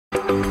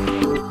I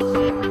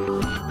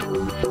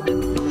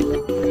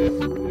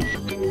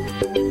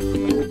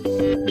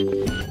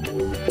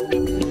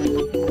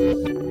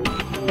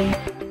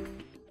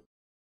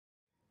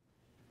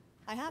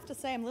have to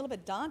say I'm a little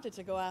bit daunted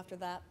to go after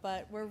that,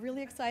 but we're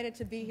really excited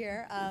to be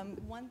here.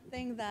 One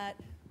thing that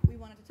we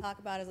wanted to talk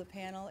about as a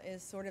panel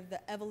is sort of the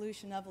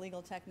evolution of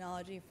legal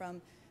technology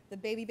from the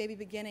baby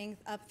beginnings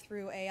up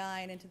through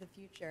AI and into the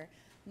future.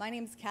 My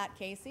name's Kat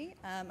Casey.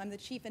 I'm the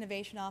Chief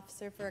Innovation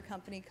Officer for a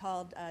company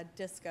called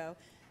DISCO,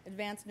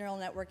 Advanced Neural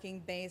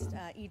Networking-based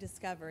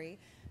e-discovery.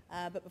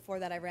 But before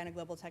that, I ran a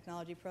global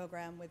technology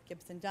program with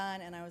Gibson Dunn,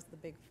 and I was the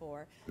Big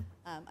Four.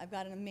 I've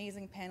got an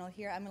amazing panel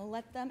here. I'm going to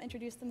let them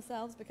introduce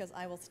themselves because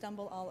I will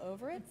stumble all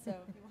over it. So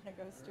if you want to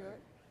go, Stuart.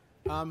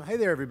 Hey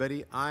there,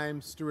 everybody.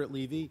 I'm Stuart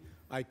Levy.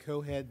 I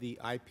co-head the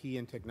IP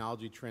and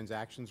Technology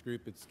Transactions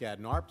Group at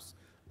Skadden Arps.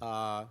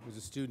 Was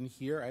a student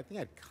here. I think I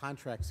had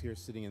contracts here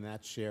sitting in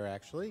that chair,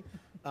 actually.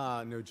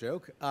 No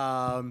joke.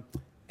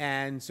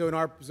 And so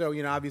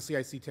obviously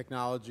I see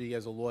technology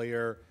as a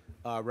lawyer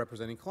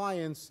representing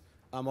clients.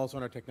 I'm also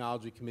on our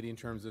technology committee in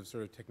terms of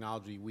sort of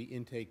technology we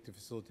intake to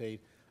facilitate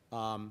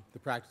the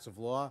practice of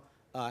law.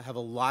 Have a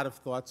lot of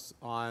thoughts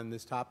on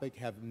this topic,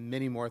 have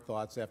many more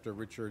thoughts after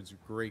Richard's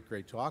great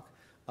talk,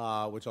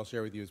 which I'll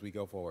share with you as we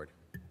go forward.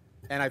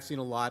 And I've seen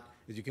a lot,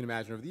 as you can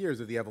imagine, over the years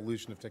of the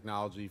evolution of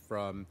technology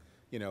from,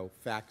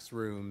 fax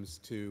rooms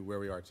to where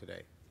we are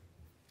today.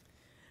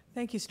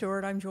 Thank you,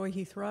 Stuart. I'm Joy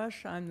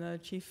Heath-Rush. I'm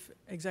the Chief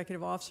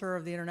Executive Officer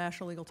of the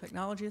International Legal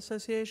Technology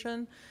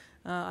Association.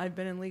 I've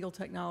been in legal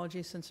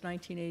technology since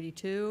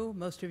 1982.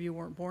 Most of you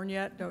weren't born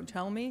yet. Don't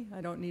tell me. I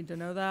don't need to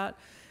know that.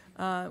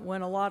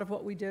 When a lot of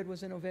what we did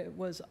was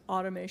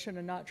automation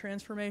and not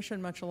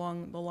transformation, much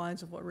along the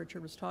lines of what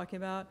Richard was talking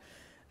about.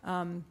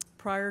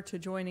 Prior to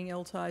joining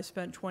ILTA, I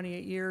spent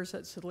 28 years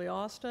at Sidley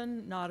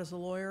Austin, not as a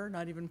lawyer,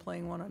 not even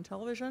playing one on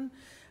television,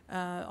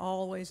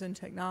 always in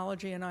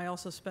technology, and I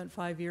also spent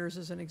 5 years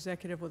as an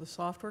executive with a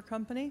software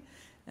company.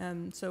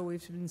 And so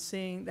we've been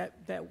seeing that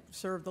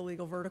serve the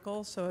legal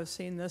vertical, so I've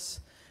seen this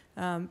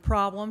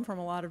problem from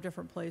a lot of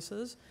different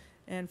places.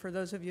 And for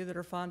those of you that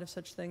are fond of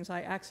such things,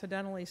 I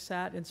accidentally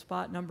sat in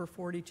spot number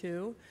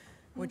 42,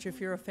 which if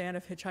you're a fan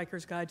of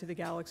Hitchhiker's Guide to the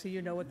Galaxy,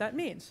 you know what that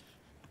means.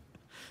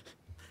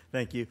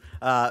 Thank you.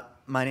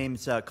 My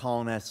name's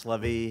Colin S.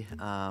 Levy.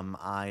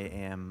 I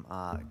am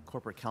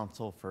corporate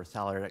counsel for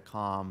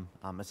Salary.com,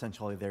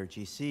 essentially their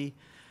GC.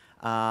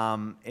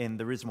 And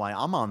the reason why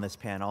I'm on this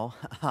panel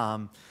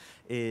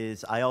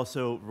is I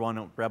also run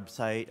a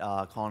website,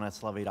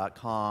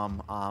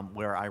 colinslevy.com,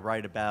 where I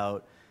write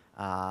about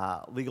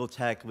legal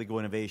tech, legal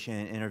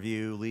innovation,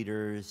 interview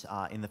leaders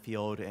in the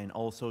field, and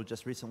also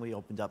just recently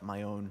opened up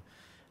my own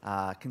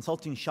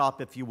consulting shop,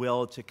 if you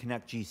will, to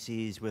connect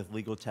GCs with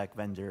legal tech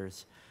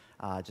vendors.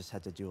 Just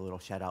had to do a little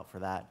shout out for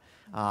that.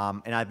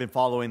 And I've been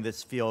following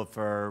this field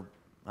for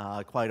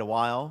quite a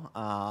while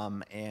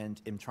and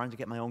am trying to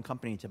get my own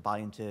company to buy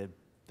into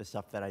the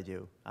stuff that I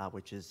do,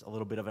 which is a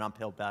little bit of an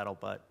uphill battle,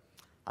 but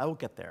I will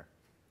get there.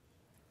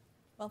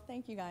 Well,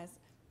 thank you, guys.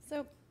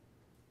 So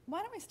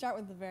why don't we start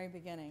with the very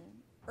beginning,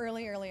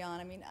 early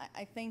on. I mean,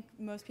 I think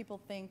most people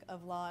think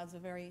of law as a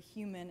very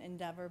human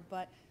endeavor,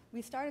 but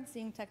we started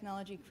seeing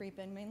technology creep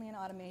in, mainly in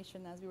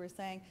automation, as we were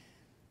saying.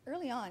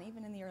 Early on,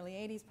 even in the early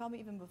 80s, probably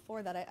even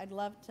before that, I'd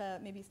love to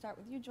maybe start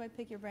with you, Joy,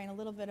 pick your brain a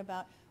little bit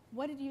about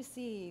what did you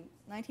see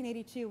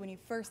 1982 when you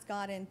first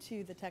got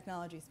into the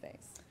technology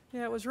space?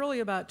 Yeah, it was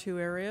really about two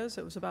areas.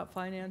 It was about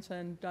finance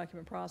and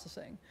document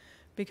processing.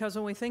 Because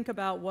when we think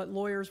about what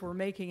lawyers were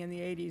making in the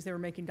 80s, they were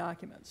making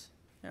documents.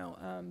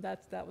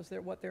 That was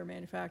what they were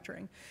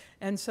manufacturing.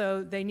 And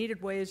so they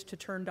needed ways to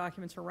turn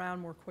documents around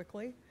more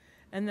quickly.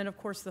 And then, of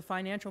course, the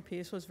financial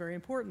piece was very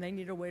important. They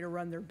needed a way to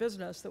run their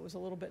business that was a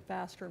little bit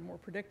faster and more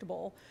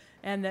predictable,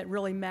 and that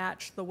really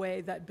matched the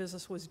way that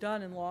business was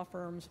done in law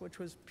firms, which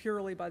was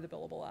purely by the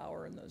billable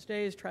hour in those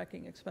days,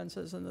 tracking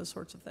expenses and those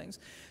sorts of things.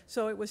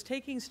 So it was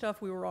taking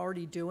stuff we were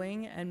already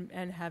doing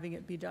and having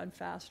it be done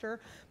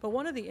faster. But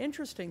one of the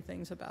interesting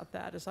things about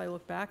that, as I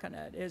look back on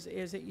it, is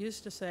it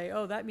used to say,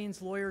 oh, that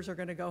means lawyers are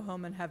going to go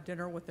home and have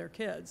dinner with their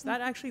kids.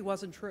 That actually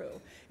wasn't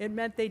true. It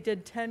meant they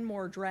did 10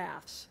 more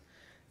drafts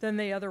than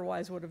they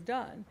otherwise would have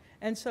done.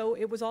 And so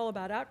it was all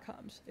about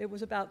outcomes. It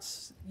was about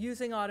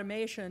using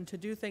automation to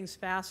do things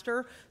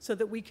faster so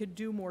that we could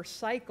do more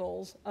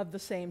cycles of the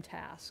same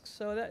tasks.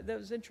 So that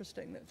was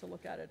interesting to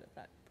look at it at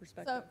that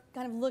perspective. So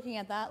kind of looking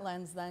at that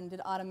lens then,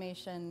 did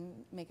automation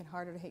make it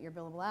harder to hit your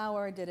billable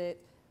hour? Did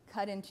it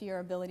cut into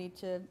your ability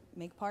to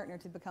make partner,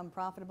 to become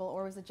profitable,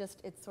 or was it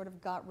just it sort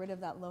of got rid of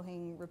that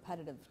low-hanging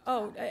repetitive tasks?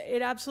 Oh,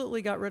 it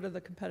absolutely got rid of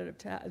the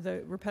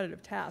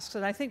repetitive tasks.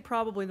 And I think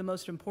probably the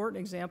most important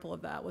example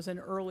of that was in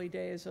early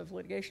days of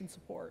litigation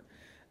support.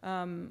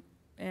 And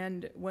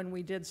and when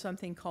we did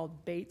something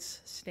called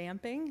Bates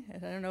stamping,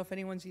 and I don't know if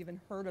anyone's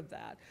even heard of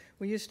that.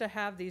 We used to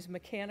have these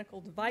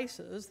mechanical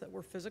devices that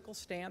were physical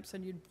stamps,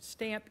 and you'd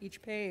stamp each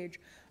page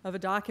of a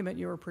document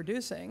you were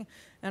producing.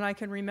 And I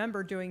can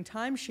remember doing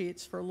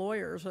timesheets for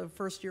lawyers of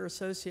first-year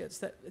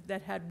associates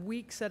that had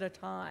weeks at a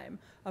time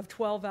of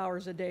 12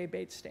 hours a day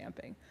Bates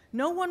stamping.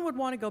 No one would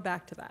want to go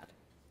back to that.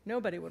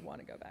 Nobody would want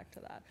to go back to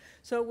that.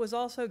 So it was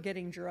also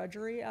getting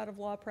drudgery out of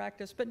law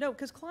practice. But no,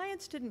 because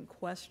clients didn't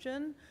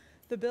question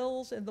the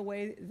bills in the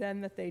way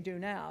then that they do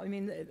now. I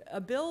mean, a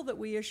bill that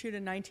we issued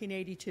in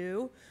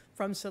 1982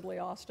 from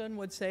Sidley Austin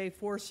would say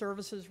for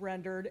services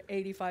rendered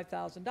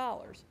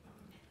 $85,000.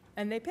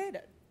 And they paid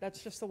it.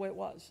 That's just the way it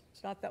was.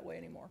 It's not that way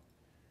anymore.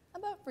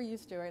 How about for you,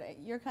 Stuart?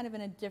 You're kind of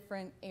in a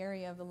different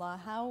area of the law.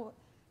 How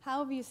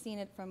have you seen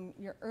it from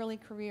your early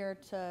career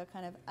to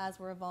kind of as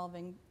we're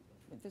evolving?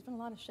 There's been a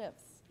lot of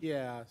shifts.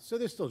 Yeah, so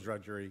there's still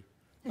drudgery.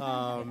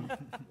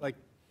 Like,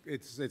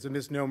 it's a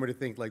misnomer to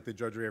think like the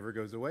drudgery ever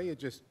goes away. It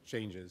just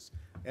changes.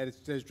 And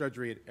there's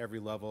drudgery at every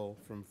level,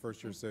 from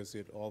first-year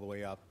associate all the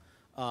way up,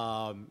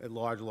 at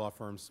large law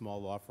firms,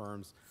 small law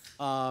firms.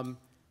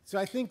 So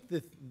I think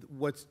that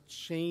what's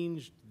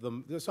changed,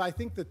 so I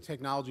think the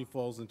technology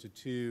falls into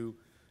two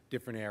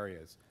different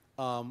areas.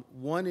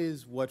 One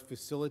is what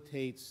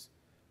facilitates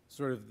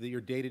sort of your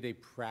day-to-day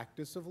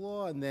practice of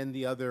law, and then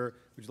the other,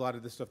 which a lot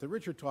of the stuff that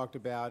Richard talked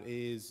about,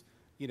 is,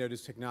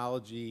 does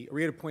technology, are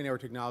we at a point now where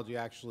technology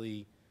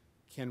actually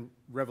can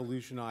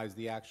revolutionize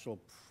the actual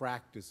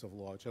practice of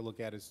law, which I look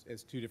at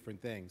as two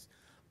different things.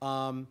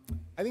 I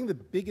think the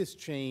biggest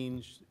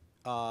change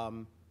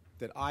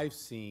that I've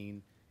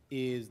seen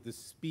is the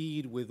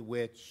speed with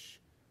which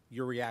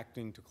you're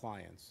reacting to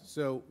clients.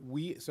 So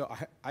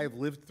I have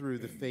lived through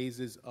the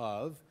phases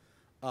of,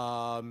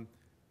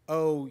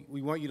 oh,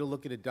 we want you to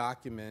look at a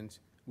document,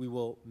 we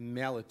will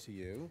mail it to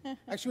you.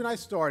 Actually, when I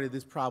started,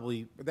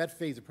 that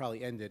phase had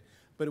probably ended,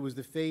 but it was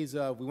the phase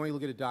of, we want you to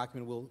look at a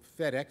document, we'll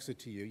FedEx it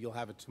to you, you'll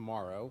have it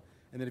tomorrow,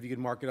 and then if you could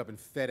mark it up and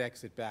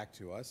FedEx it back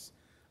to us.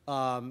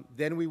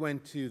 Then we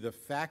went to the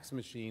fax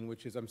machine,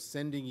 which is, I'm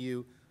sending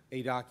you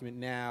a document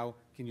now,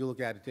 can you look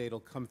at it today, it'll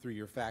come through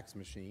your fax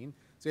machine.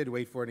 So you had to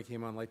wait for it, and it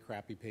came on like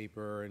crappy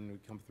paper, and it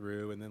would come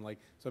through, and then like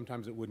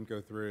sometimes it wouldn't go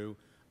through.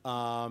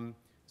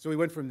 So we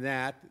went from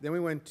that, then we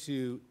went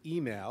to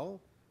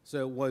email.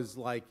 So it was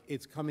like,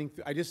 it's coming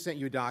through, I just sent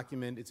you a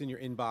document, it's in your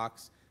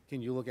inbox,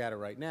 can you look at it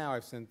right now?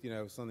 I've sent,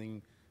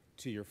 something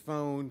to your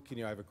phone,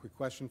 I have a quick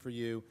question for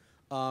you.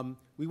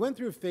 We went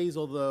through a phase,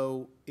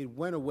 although it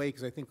went away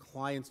because I think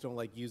clients don't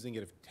like using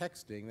it of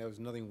texting. There was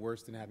nothing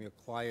worse than having a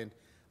client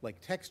like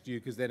text you,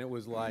 because then it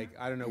was like,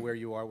 I don't know where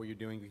you are, what you're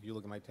doing, could you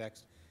look at my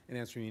text and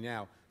answer me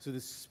now? So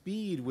the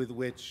speed with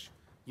which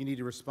you need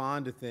to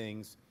respond to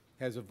things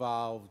has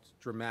evolved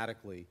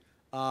dramatically.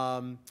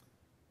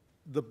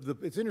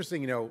 It's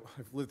interesting,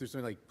 I've lived through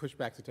something like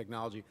pushbacks to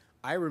technology.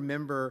 I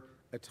remember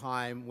a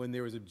time when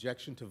there was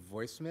objection to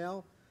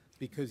voicemail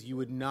because you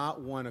would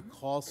not want to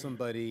call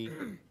somebody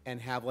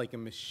and have like a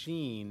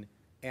machine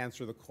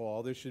answer the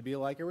call. There should be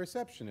like a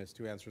receptionist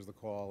who answers the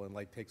call and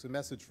like takes a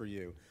message for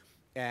you.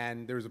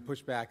 And there was a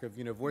pushback of,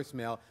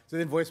 voicemail. So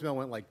then voicemail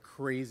went like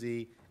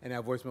crazy, and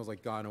now voicemail's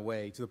like gone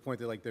away to the point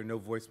that like there are no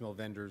voicemail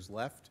vendors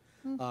left.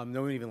 No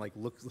one even like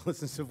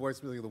listens to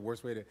voicemail, like the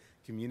worst way to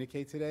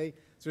communicate today.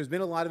 So there's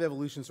been a lot of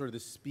evolution, sort of the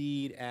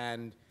speed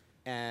and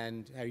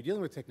how you're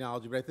dealing with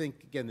technology. But I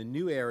think, again, the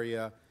new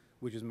area,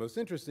 which is most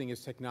interesting,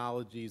 is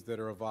technologies that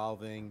are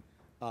evolving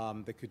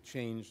that could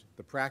change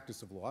the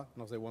practice of law.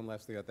 And I'll say one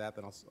last thing about that,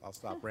 then I'll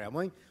stop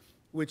rambling,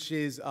 which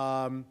is,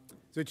 so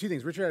two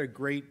things. Richard had a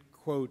great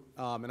quote,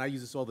 and I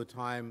use this all the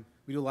time.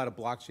 We do a lot of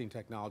blockchain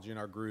technology in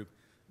our group.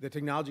 The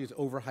technology is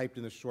overhyped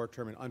in the short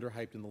term and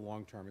underhyped in the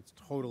long term. It's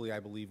totally, I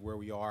believe, where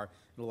we are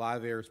in a lot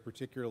of areas,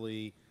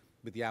 particularly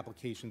with the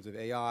applications of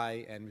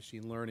AI and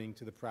machine learning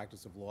to the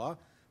practice of law.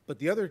 But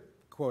the other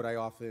quote I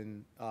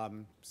often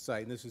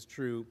cite, and this is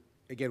true,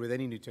 again, with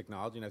any new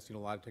technology, and I've seen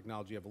a lot of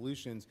technology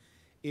evolutions,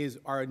 is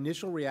our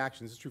initial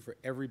reaction, this is true for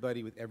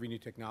everybody with every new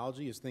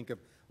technology, is think of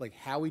like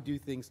how we do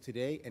things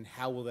today and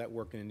how will that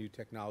work in a new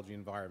technology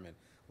environment.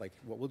 Like,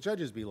 what will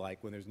judges be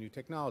like when there's new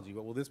technology?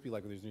 What will this be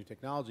like when there's new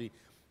technology?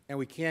 And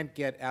we can't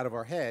get out of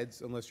our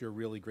heads, unless you're a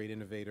really great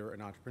innovator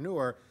and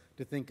entrepreneur,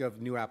 to think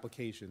of new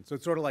applications. So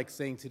it's sort of like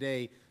saying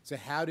today, so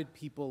how did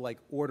people like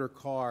order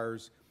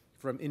cars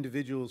from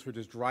individuals who are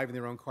just driving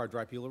their own car,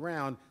 drive people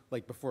around,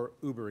 like before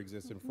Uber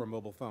existed, before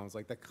mobile phones?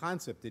 Like, the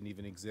concept didn't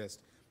even exist.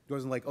 It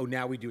wasn't like, oh,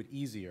 now we do it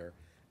easier.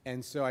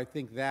 And so I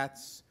think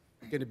that's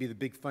going to be the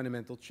big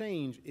fundamental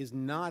change, is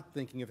not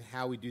thinking of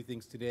how we do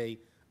things today,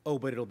 oh,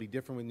 but it'll be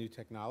different with new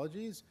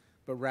technologies,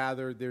 but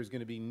rather there's going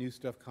to be new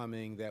stuff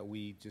coming that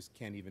we just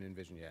can't even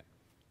envision yet.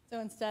 So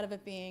instead of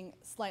it being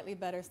slightly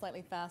better,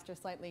 slightly faster,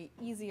 slightly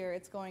easier,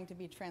 it's going to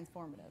be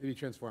transformative. It'll be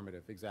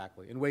transformative,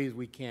 exactly, in ways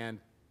we can.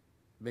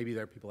 Maybe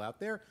there are people out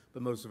there,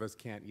 but most of us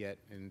can't yet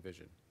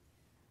envision.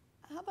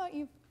 How about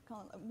you,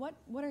 Colin?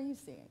 What are you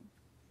seeing?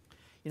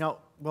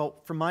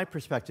 Well, from my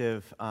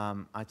perspective,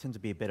 I tend to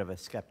be a bit of a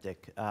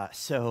skeptic.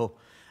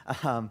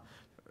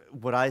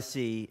 what I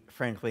see,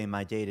 frankly, in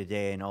my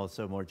day-to-day and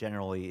also more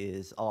generally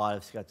is a lot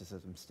of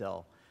skepticism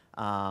still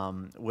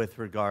with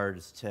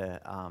regards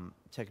to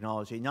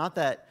technology. Not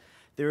that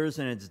there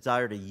isn't a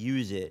desire to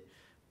use it,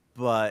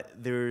 but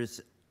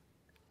there's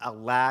a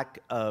lack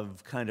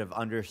of kind of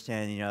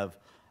understanding of,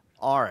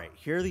 all right,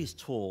 here are these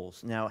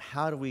tools. Now,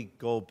 how do we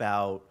go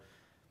about,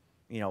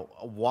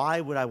 why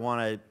would I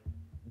want to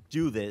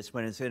do this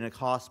when it's going to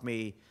cost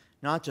me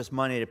not just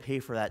money to pay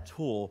for that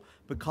tool,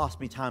 but cost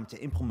me time to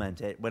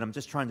implement it when I'm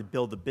just trying to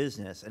build the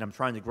business and I'm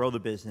trying to grow the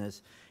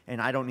business and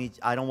I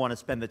don't want to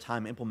spend the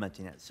time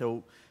implementing it.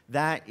 So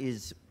that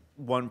is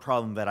one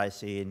problem that I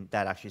see, and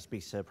that actually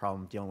speaks to a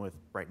problem I'm dealing with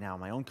right now in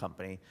my own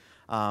company.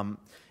 And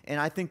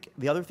I think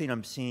the other thing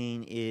I'm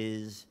seeing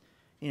is,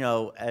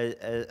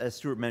 as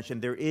Stuart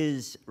mentioned, there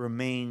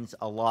remains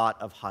a lot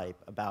of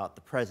hype about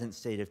the present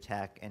state of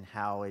tech and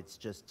how it's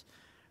just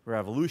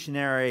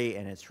revolutionary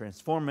and it's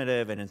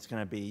transformative and it's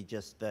going to be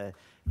just the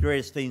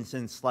greatest thing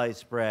since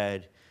sliced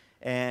bread.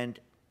 And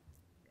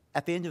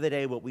at the end of the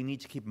day, what we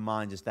need to keep in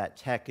mind is that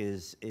tech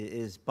is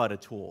but a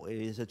tool. It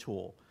is a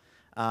tool.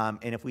 And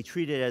if we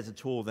treat it as a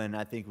tool, then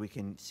I think we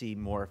can see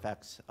more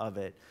effects of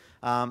it.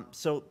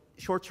 So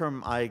short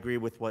term, I agree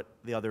with what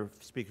the other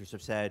speakers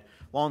have said.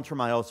 Long term,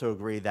 I also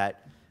agree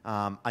that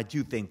I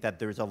do think that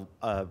there's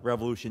a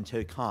revolution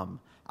to come.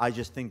 I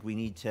just think we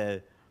need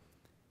to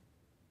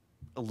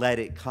let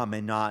it come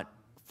and not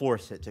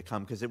force it to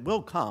come, because it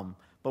will come,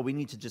 but we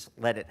need to just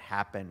let it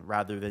happen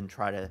rather than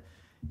try to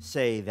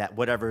say that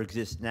whatever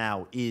exists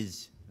now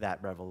is that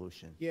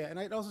revolution. Yeah, and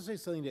I'd also say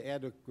something to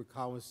add to what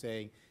Colin was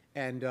saying.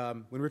 And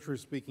when Richard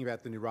was speaking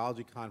about the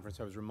neurology conference,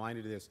 I was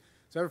reminded of this.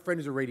 So I have a friend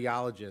who's a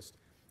radiologist,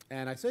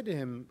 and I said to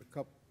him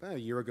a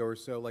year ago or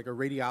so, like, a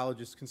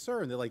radiologist's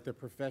concerned that, like, their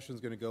profession's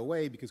going to go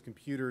away because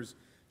computers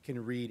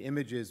can read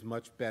images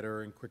much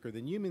better and quicker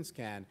than humans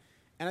can.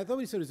 And I thought what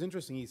he said was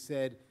interesting. He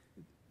said,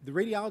 the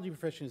radiology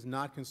profession is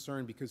not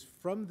concerned because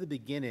from the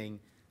beginning,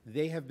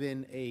 they have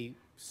been a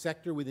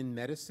sector within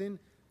medicine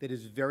that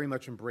has very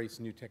much embraced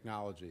new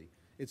technology.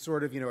 It's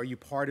sort of, are you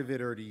part of it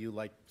or do you,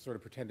 like, sort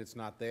of pretend it's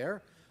not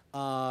there?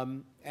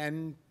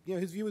 And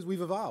his view is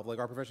we've evolved. Like,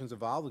 our profession's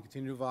evolved, we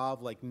continue to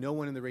evolve. Like, no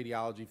one in the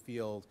radiology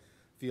field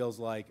feels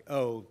like,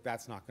 oh,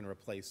 that's not going to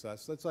replace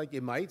us. That's like,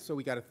 it might, so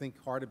we got to think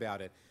hard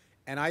about it.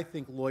 And I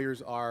think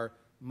lawyers are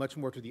much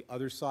more to the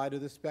other side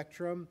of the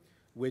spectrum,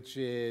 which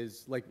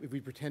is, like, if we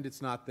pretend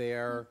it's not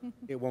there,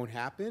 it won't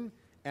happen.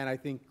 And I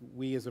think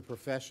we as a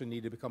profession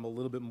need to become a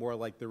little bit more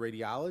like the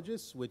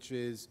radiologists, which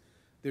is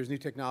there's new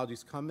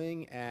technologies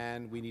coming,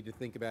 and we need to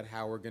think about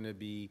how we're going to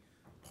be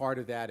part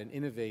of that and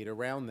innovate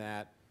around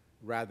that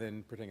rather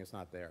than pretending it's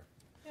not there.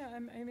 Yeah,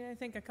 I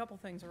think a couple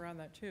things around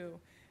that too.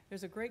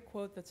 There's a great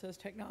quote that says,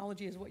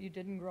 technology is what you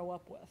didn't grow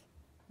up with.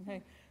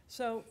 Okay,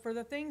 so for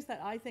the things that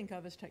I think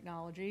of as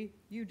technology,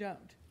 you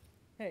don't.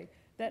 Okay,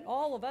 that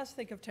all of us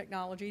think of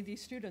technology,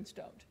 these students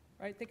don't,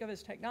 right? Think of it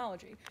as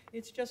technology.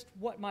 It's just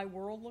what my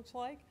world looks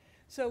like.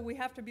 So we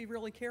have to be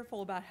really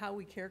careful about how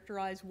we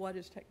characterize what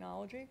is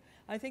technology.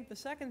 I think the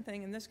second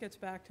thing, and this gets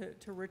back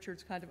to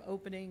Richard's kind of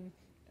opening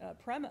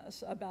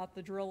premise about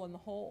the drill in the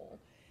hole,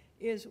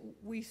 is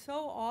we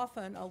so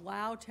often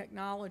allow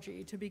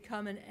technology to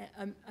become an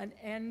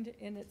end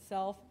in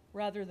itself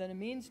rather than a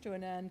means to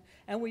an end,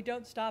 and we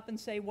don't stop and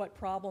say, what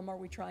problem are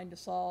we trying to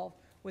solve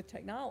with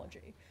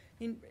technology?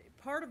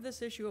 Part of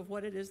this issue of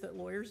what it is that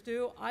lawyers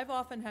do, I've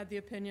often had the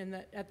opinion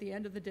that at the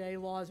end of the day,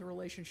 law is a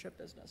relationship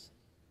business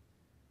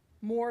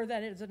more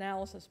than it's an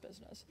analysis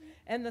business.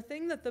 And the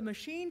thing that the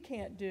machine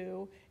can't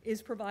do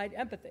is provide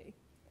empathy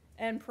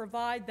and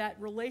provide that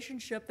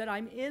relationship that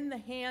I'm in the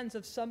hands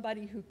of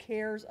somebody who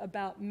cares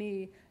about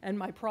me and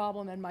my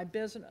problem and my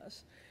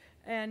business.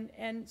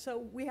 And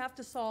so we have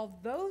to solve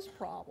those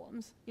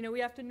problems. We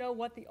have to know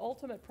what the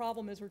ultimate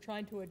problem is we're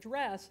trying to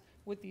address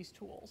with these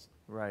tools.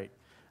 Right.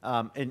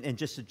 And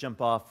just to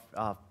jump off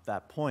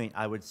that point,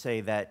 I would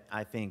say that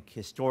I think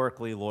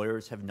historically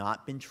lawyers have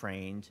not been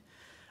trained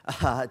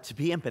to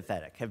be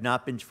empathetic, have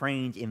not been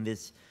trained in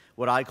this,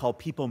 what I call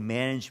people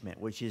management,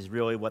 which is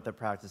really what the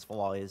practice of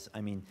law is.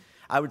 I mean,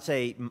 I would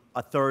say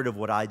a third of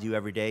what I do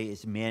every day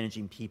is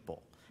managing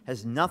people. It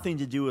has nothing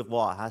to do with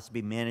law. It has to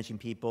be managing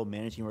people,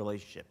 managing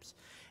relationships.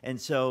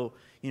 And so,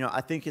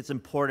 I think it's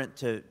important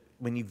to,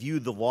 when you view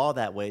the law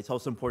that way, it's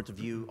also important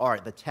to view, all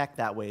right, the tech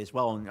that way as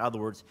well. In other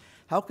words,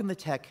 how can the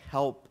tech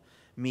help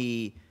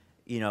me,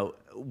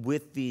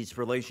 with these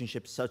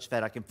relationships such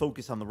that I can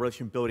focus on the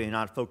relationship building and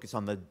not focus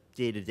on the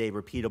day-to-day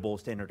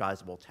repeatable,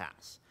 standardizable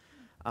tasks?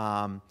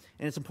 And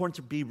it's important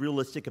to be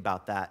realistic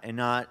about that and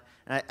not,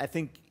 and I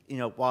think,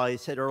 while I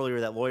said earlier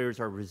that lawyers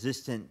are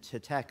resistant to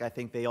tech, I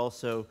think they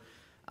also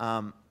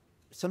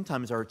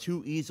sometimes are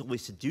too easily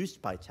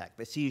seduced by tech.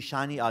 They see a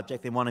shiny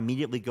object, they want to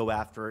immediately go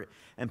after it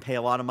and pay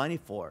a lot of money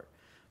for it.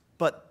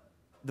 But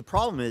the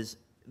problem is,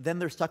 then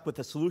they're stuck with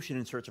a solution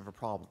in search of a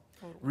problem.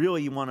 Totally.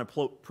 Really, you want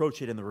to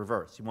approach it in the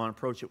reverse. You want to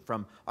approach it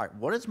from, all right,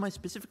 what is my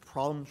specific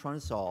problem I'm trying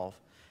to solve,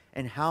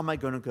 and how am I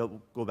going to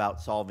go about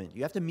solving it?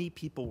 You have to meet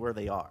people where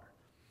they are.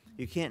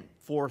 You can't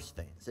force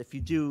things. If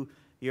you do,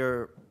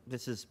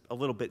 this is a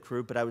little bit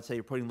crude, but I would say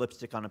you're putting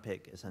lipstick on a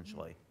pig,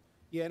 essentially.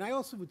 Yeah, and I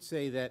also would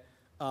say that,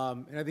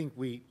 and I think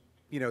we,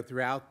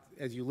 throughout,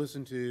 as you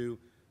listen to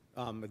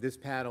this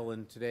panel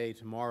and today,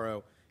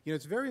 tomorrow,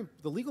 it's the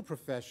legal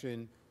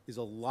profession is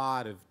a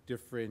lot of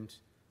different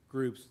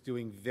groups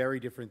doing very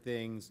different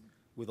things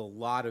with a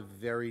lot of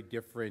very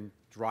different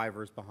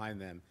drivers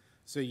behind them.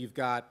 So you've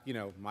got,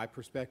 my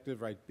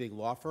perspective, right, big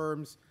law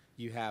firms,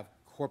 you have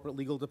corporate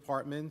legal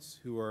departments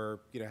who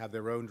are, have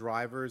their own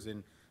drivers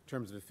in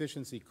terms of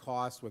efficiency,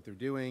 cost, what they're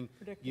doing.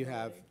 You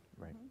have,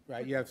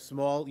 right, you have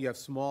small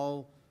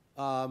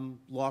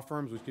law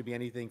firms, which could be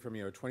anything from,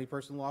 a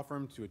 20-person law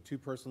firm to a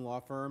 2-person law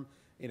firm,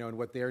 and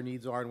what their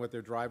needs are and what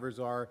their drivers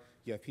are.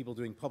 You have people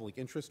doing public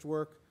interest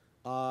work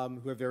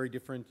who have very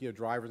different,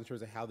 drivers in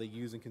terms of how they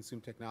use and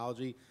consume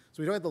technology.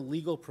 So we don't have the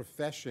legal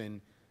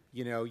profession,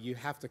 you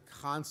have to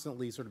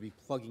constantly sort of be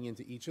plugging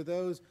into each of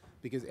those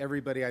because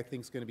everybody, I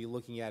think, is going to be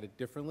looking at it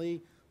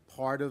differently.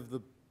 Part of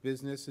the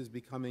business is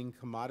becoming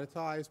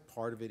commoditized,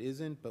 part of it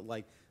isn't, but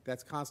like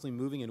that's constantly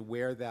moving, and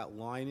where that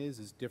line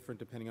is different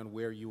depending on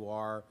where you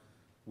are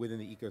within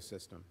the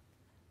ecosystem.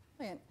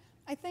 Brilliant.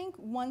 I think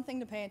one thing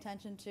to pay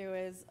attention to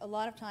is a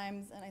lot of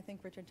times, and I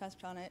think Richard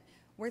touched on it,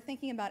 we're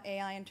thinking about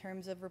AI in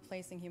terms of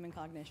replacing human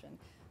cognition.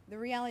 The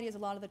reality is a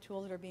lot of the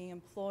tools that are being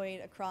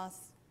employed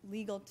across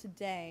legal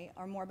today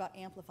are more about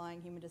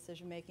amplifying human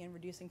decision making and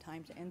reducing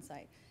time to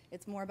insight.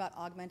 It's more about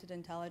augmented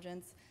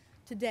intelligence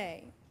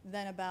today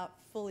than about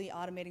fully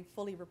automating,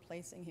 fully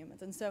replacing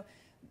humans. And so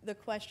the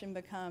question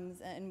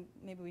becomes, and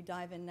maybe we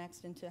dive in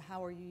next into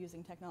how are you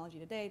using technology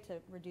today to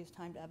reduce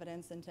time to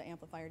evidence and to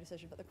amplify your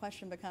decision, but the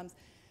question becomes,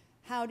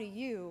 how do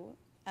you,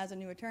 as a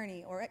new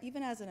attorney, or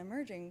even as an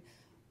emerging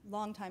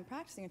long-time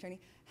practicing attorney,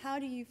 how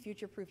do you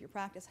future-proof your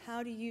practice?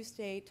 How do you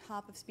stay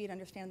top of speed,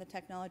 understand the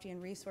technology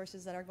and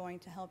resources that are going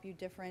to help you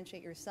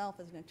differentiate yourself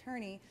as an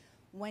attorney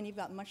when you've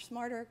got much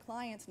smarter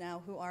clients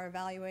now who are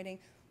evaluating,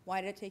 why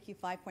did it take you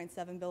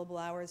 5.7 billable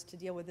hours to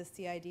deal with this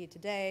CID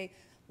today?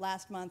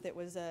 Last month it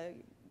was a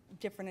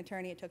different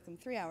attorney, it took them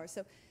 3 hours.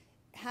 So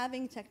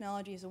having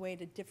technology is a way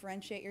to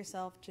differentiate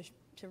yourself,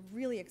 to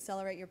really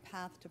accelerate your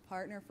path to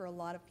partner for a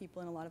lot of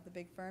people in a lot of the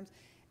big firms,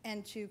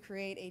 and to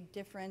create a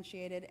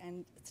differentiated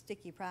and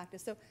sticky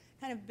practice. So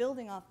kind of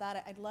building off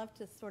that, I'd love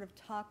to sort of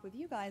talk with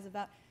you guys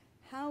about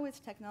how is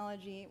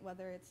technology,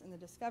 whether it's in the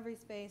discovery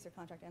space or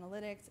contract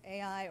analytics,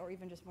 AI, or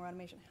even just more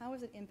automation, how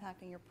is it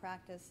impacting your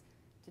practice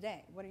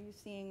today? What are you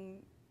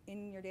seeing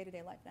in your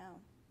day-to-day life now?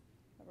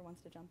 Whoever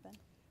wants to jump in.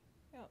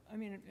 Yeah, I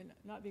mean,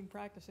 not being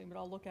practicing, but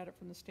I'll look at it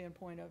from the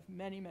standpoint of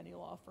many, many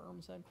law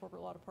firms and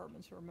corporate law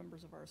departments who are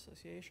members of our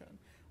association.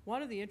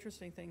 One of the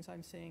interesting things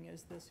I'm seeing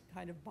is this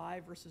kind of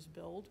buy versus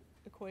build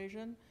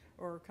equation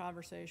or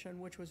conversation,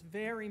 which was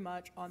very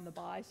much on the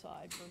buy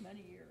side for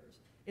many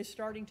years, is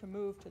starting to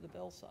move to the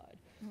build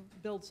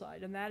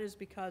side. And that is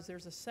because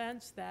there's a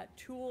sense that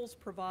tools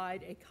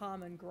provide a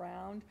common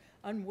ground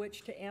on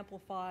which to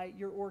amplify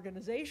your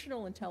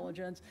organizational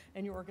intelligence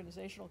and your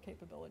organizational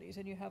capabilities.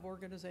 And you have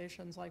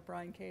organizations like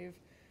Brian Cave,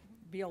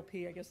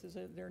 BLP, I guess is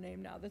their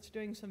name now, that's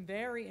doing some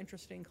very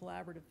interesting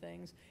collaborative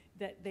things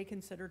that they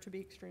consider to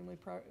be extremely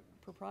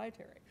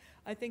proprietary.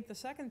 I think the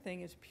second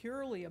thing is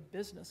purely a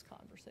business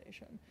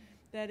conversation.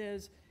 That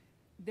is,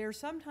 there's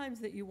sometimes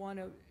that you want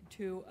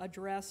to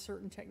address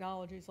certain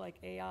technologies like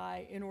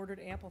AI in order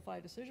to amplify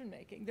decision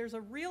making. There's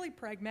a really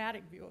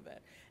pragmatic view of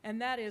it,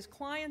 and that is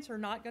clients are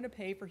not going to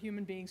pay for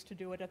human beings to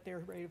do it at their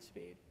rate of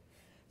speed.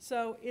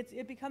 So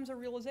it becomes a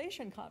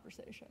realization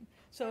conversation.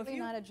 So Probably if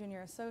you're not a junior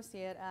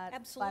associate at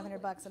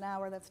 $500 an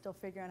hour that's still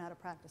figuring out how to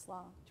practice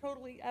law.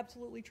 Totally,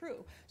 absolutely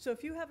true. So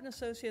if you have an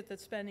associate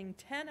that's spending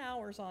 10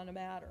 hours on a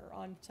matter,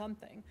 on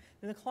something,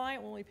 then the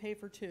client will only pay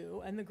for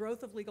 2, and the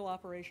growth of legal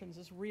operations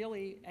has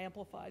really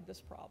amplified this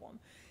problem.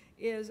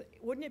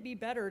 Wouldn't it be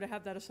better to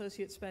have that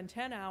associate spend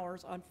 10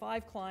 hours on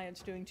 5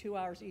 clients doing 2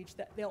 hours each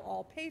that they'll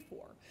all pay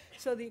for?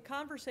 So the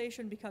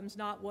conversation becomes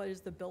not what is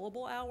the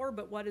billable hour,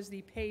 but what is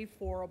the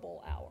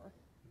pay-forable hour.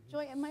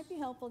 Joy, it might be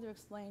helpful to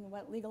explain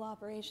what legal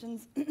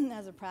operations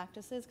as a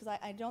practice is, because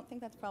I don't think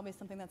that's probably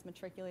something that's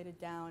matriculated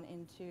down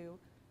into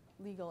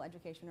legal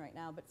education right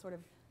now, but sort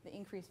of the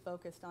increased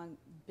focus on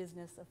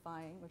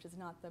businessifying, which is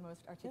not the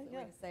most articulate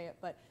way to say it,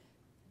 but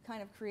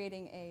kind of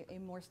creating a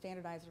more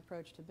standardized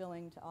approach to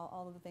billing, to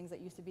all of the things that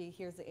used to be,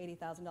 here's the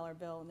 $80,000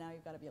 bill, now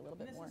you've got to be a little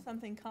bit more. This is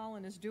something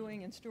Colin is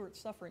doing and Stuart's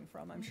suffering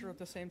from, I'm sure at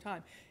the same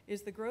time,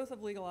 is the growth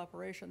of legal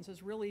operations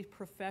is really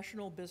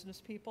professional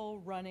business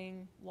people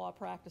running law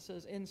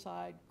practices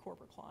inside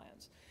corporate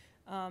clients.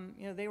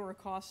 They were a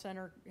cost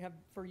center, have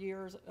for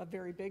years, a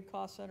very big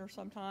cost center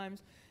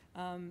sometimes.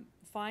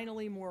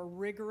 Finally, more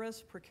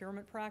rigorous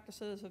procurement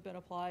practices have been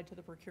applied to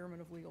the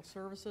procurement of legal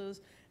services,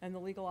 and the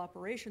legal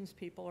operations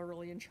people are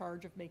really in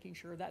charge of making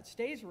sure that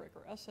stays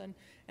rigorous.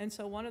 And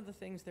so one of the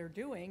things they're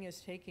doing is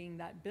taking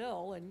that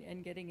bill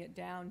and getting it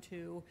down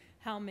to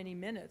how many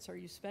minutes are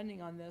you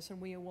spending on this,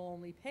 and we will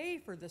only pay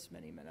for this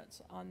many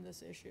minutes on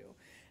this issue.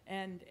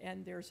 And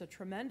there's a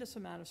tremendous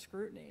amount of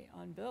scrutiny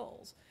on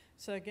bills.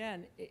 So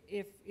again,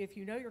 if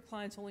you know your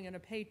client's only going to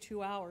pay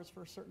 2 hours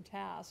for a certain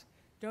task,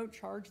 don't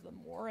charge them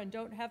more, and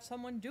don't have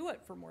someone do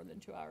it for more than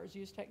 2 hours.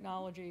 Use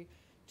technology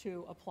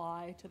to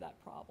apply to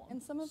that problem.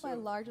 And some of my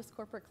largest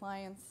corporate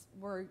clients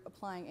were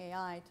applying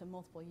AI to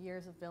multiple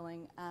years of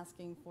billing,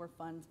 asking for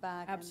funds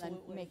back, and Absolutely.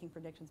 then making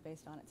predictions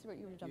based on it. See what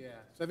you were jumping. Yeah,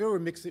 so I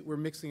think we're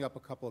mixing up a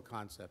couple of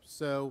concepts.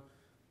 So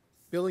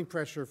billing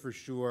pressure for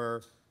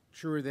sure,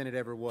 truer than it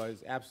ever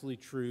was. Absolutely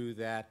true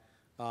that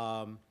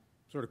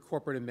sort of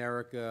corporate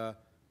America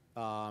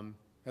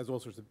has all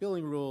sorts of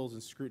billing rules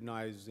and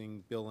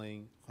scrutinizing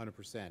billing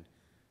 100%.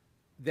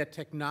 That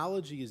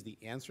technology is the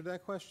answer to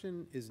that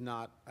question is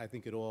not, I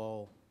think, at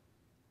all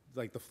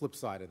like the flip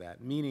side of that,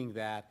 meaning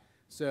that,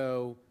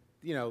 so,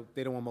 you know,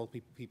 they don't want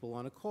multiple people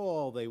on a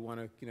call, they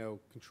want to, you know,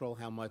 control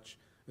how much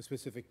a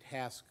specific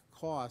task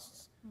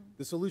costs.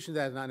 The solution to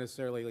that is not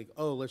necessarily like,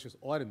 oh, let's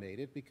just automate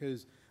it,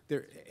 because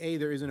there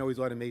isn't always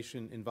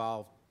automation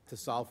involved to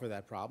solve for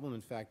that problem.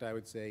 In fact, I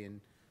would say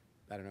in,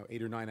 I don't know,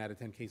 8 or 9 out of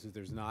 10 cases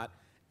there's not.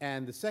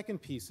 And the second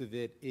piece of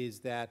it is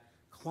that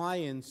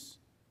clients,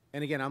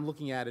 and again, I'm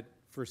looking at it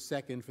for a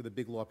second for the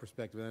big law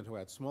perspective, and then talk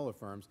about smaller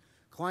firms.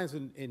 Clients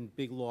in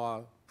big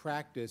law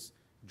practice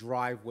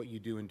drive what you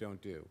do and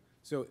don't do.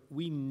 So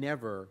we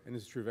never, and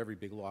this is true of every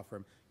big law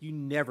firm, you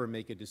never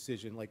make a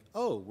decision like,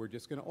 oh, we're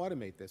just going to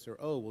automate this, or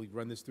oh, we'll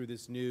run this through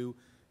this new,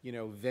 you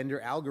know,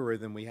 vendor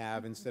algorithm we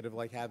have instead of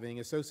like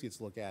having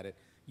associates look at it.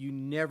 You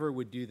never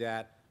would do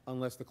that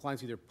unless the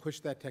clients either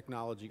push that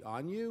technology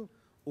on you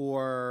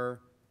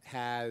or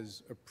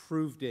has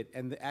approved it,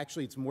 and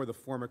actually it's more the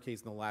former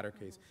case than the latter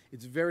case.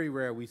 It's very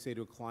rare we say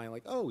to a client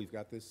like, oh, we've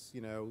got this,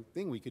 you know,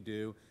 thing we could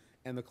do,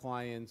 and the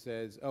client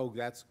says, oh,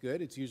 that's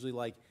good. It's usually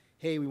like,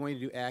 hey, we want you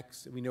to do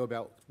X, and we know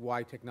about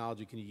Y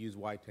technology, can you use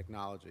Y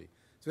technology?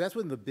 So that's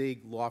within the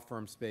big law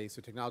firm space,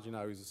 so technology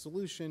not always a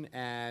solution,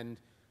 and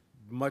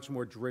much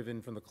more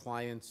driven from the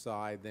client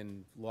side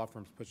than law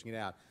firms pushing it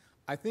out.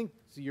 I think,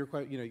 to your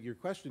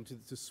question,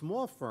 to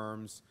small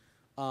firms,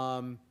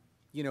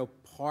 you know,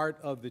 part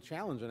of the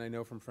challenge, and I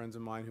know from friends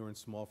of mine who are in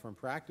small firm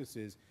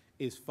practices,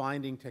 is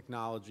finding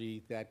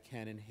technology that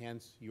can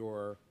enhance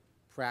your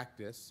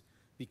practice,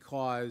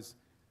 because,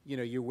 you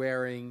know, you're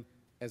wearing,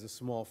 as a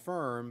small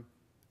firm,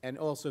 and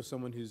also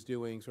someone who's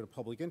doing sort of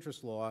public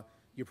interest law,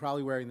 you're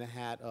probably wearing the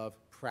hat of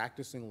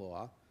practicing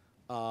law,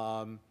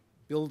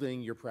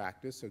 building your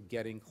practice, so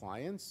getting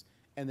clients,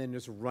 and then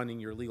just running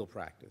your legal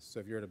practice. So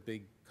if you're at a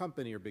big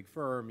company or big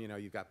firm, you know,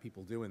 you've got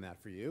people doing that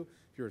for you.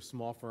 If you're a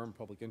small firm,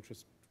 public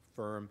interest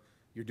firm,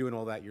 you're doing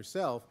all that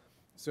yourself.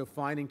 So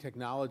finding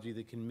technology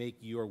that can make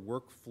your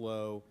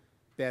workflow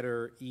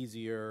better,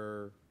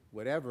 easier,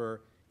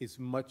 whatever, is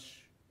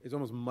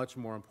almost much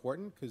more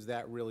important, because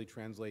that really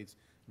translates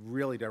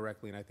really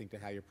directly, and I think, to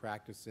how you're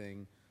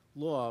practicing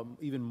law,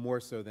 even more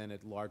so than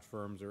at large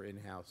firms or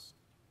in-house.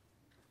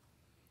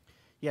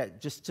 Yeah,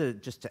 just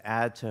to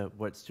add to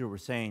what Stuart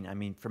was saying, I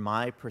mean, from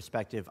my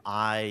perspective,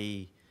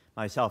 I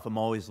myself am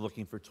always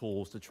looking for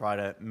tools to try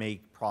to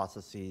make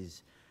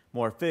processes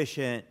more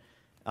efficient,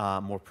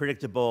 more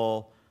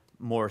predictable,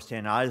 more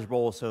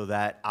standardizable, so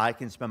that I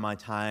can spend my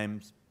time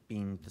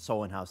being the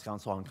sole in-house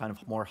counsel on kind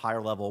of more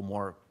higher level,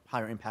 more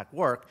higher impact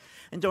work,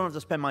 and don't have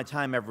to spend my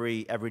time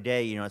every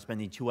day, you know,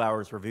 spending 2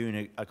 hours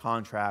reviewing a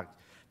contract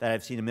that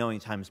I've seen a million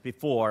times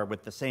before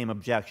with the same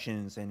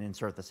objections and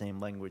insert the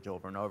same language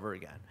over and over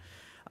again.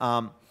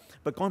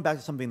 But going back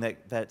to something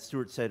that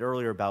Stuart said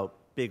earlier about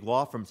big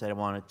law firms that I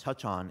want to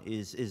touch on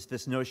is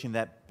this notion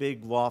that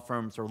big law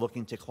firms are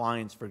looking to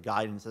clients for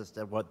guidance as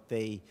to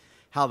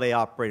how they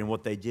operate and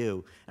what they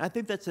do. And I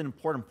think that's an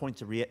important point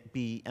to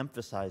be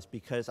emphasized,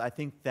 because I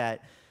think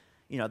that,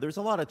 you know, there's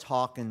a lot of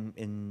talk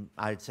in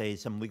I'd say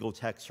some legal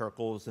tech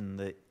circles, in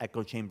the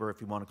echo chamber,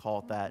 if you want to call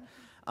it that,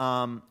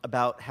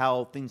 about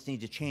how things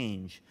need to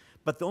change.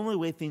 But the only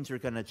way things are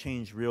going to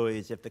change really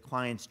is if the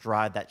clients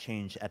drive that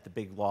change at the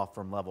big law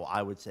firm level,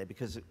 I would say,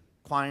 because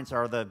clients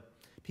are the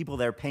people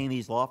that are paying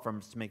these law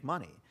firms to make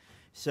money.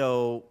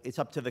 So it's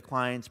up to the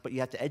clients, but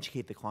you have to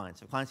educate the clients.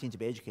 The clients need to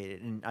be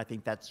educated, and I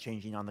think that's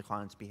changing on the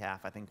client's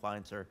behalf. I think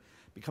clients are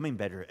becoming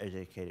better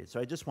educated. So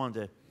I just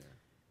wanted to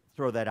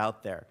throw that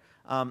out there.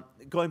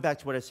 Going back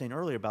to what I was saying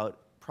earlier about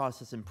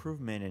process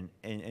improvement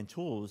and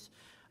tools,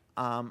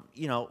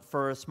 you know,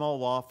 for a small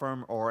law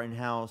firm or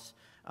in-house,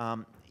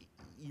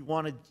 you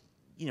want to,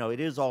 you know, it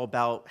is all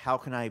about how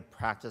can I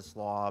practice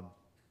law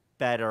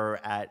better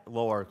at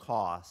lower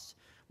costs.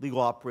 Legal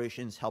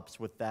operations helps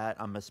with that.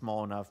 I'm a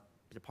small enough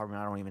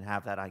department, I don't even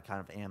have that. I kind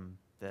of am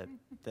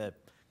the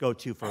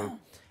go-to for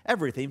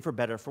everything, for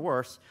better, for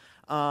worse.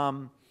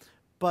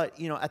 But,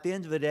 you know, at the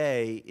end of the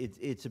day,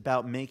 it's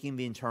about making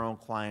the internal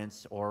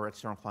clients or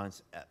external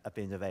clients at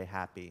the end of the day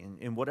happy.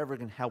 And whatever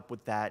can help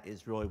with that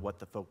is really what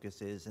the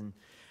focus is.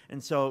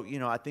 And so, you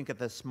know, I think at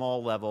the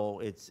small level,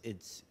 it's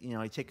you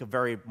know, you take a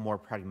very more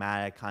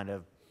pragmatic kind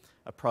of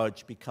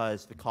approach,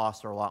 because the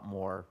costs are a lot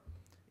more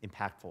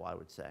impactful, I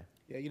would say.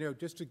 Yeah, you know,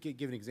 just to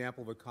give an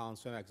example of what Colin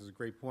Stonex is a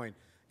great point.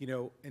 You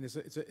know, and it's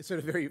sort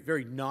of very,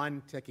 very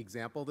non-tech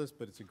example of this,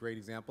 but it's a great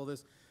example of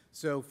this.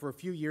 So for a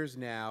few years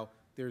now,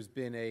 there's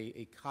been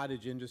a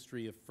cottage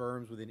industry of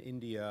firms within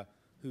India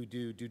who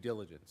do due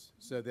diligence.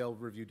 So they'll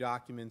review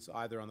documents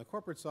either on the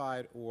corporate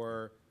side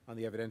or on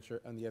the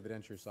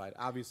evidentiary side.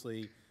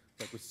 Obviously,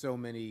 like with so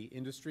many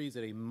industries,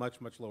 at a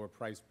much, much lower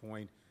price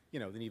point,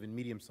 than even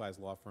medium-sized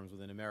law firms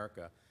within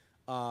America.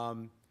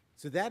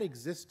 So that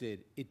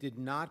existed. It did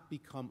not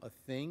become a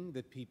thing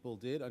that people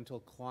did until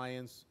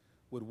clients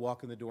would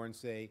walk in the door and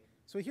say,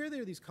 so here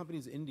there are these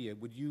companies in India,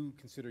 would you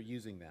consider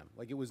using them?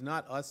 Like, it was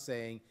not us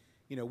saying,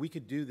 we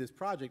could do this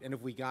project, and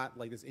if we got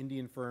like this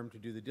Indian firm to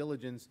do the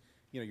diligence,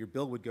 your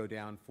bill would go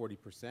down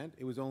 40%.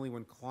 It was only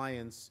when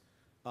clients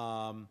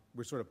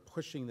were sort of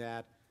pushing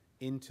that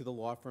into the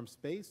law firm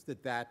space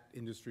that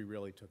industry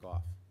really took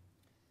off.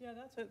 Yeah,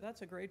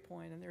 that's a great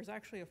point, and there's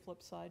actually a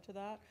flip side to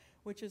that,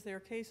 which is there are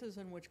cases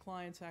in which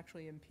clients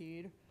actually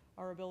impede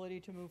our ability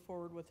to move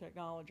forward with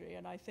technology,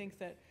 and I think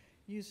that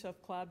use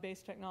of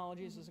cloud-based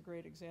technologies is a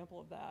great example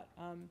of that.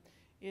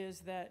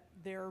 Is that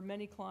there are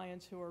many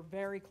clients who are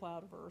very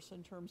cloud-averse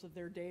in terms of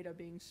their data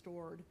being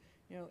stored,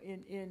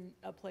 in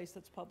a place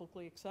that's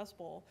publicly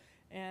accessible,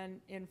 and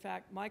in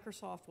fact,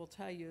 Microsoft will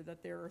tell you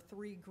that there are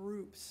 3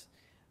 groups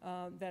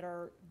that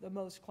are the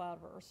most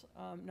cloud-averse.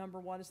 Number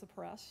one is the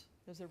press,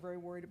 because they're very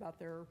worried about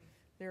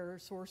their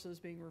sources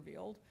being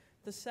revealed.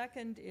 The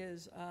second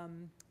is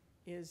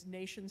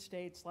nation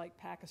states like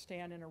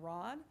Pakistan and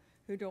Iran,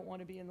 who don't want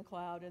to be in the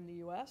cloud in the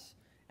US.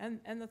 And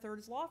the third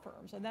is law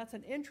firms. And that's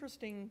an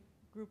interesting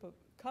group of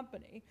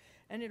company.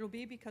 And it'll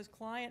be because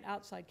client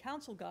outside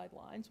counsel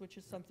guidelines, which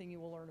is something you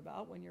will learn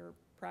about when you're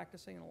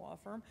practicing in a law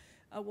firm,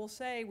 will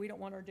say we don't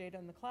want our data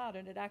in the cloud.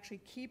 And it actually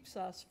keeps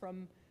us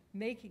from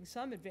making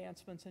some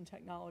advancements in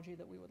technology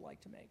that we would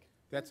like to make.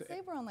 I'd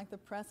say we're on like the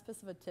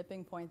precipice of a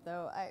tipping point,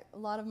 though. A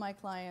lot of my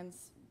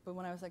clients, but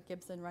when I was at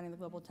Gibson running the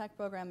global tech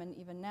program, and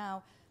even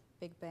now,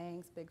 big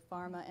banks, big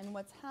pharma, and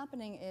what's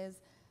happening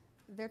is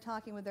they're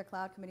talking with their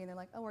cloud committee, and they're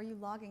like, oh, are you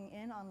logging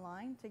in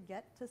online to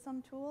get to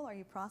some tool? Are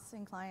you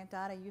processing client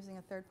data using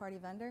a third-party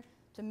vendor?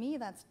 To me,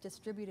 that's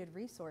distributed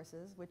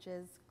resources, which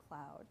is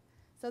cloud.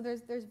 So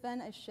there's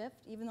been a shift,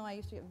 even though I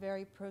used to get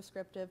very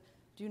proscriptive,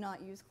 do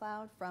not use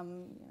cloud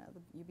from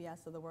the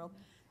UBS of the world.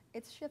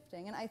 It's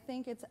shifting, and I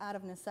think it's out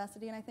of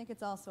necessity, and I think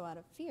it's also out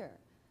of fear.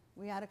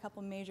 We had a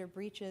couple major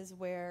breaches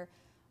where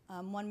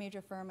one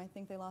major firm, I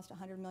think they lost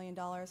 $100 million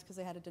because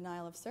they had a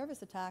denial of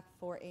service attack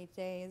for 8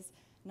 days,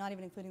 not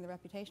even including the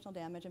reputational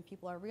damage, and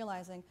people are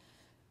realizing,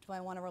 do I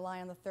want to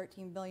rely on the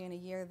 $13 billion a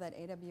year that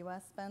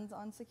AWS spends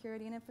on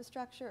security and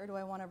infrastructure, or do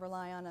I want to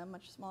rely on a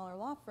much smaller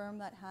law firm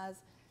that has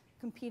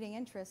competing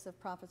interests of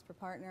profits per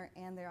partner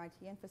and their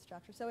IT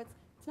infrastructure? So it's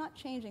not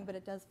changing, but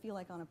it does feel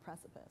like on a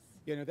precipice.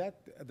 I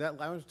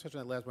want to touch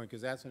on that last point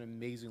because that's an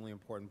amazingly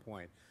important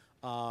point.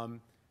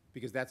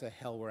 Because that's a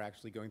hell we're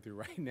actually going through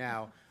right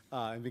now,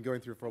 and been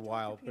going through for a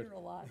while. Peter a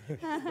lot.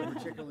 But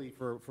particularly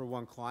for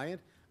one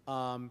client.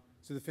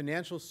 So the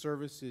financial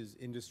services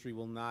industry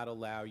will not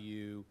allow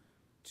you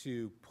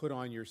to put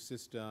on your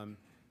system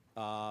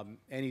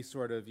any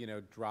sort of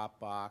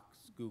Dropbox,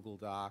 Google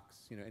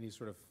Docs, any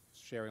sort of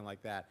sharing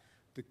like that.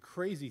 The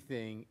crazy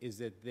thing is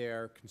that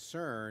their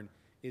concern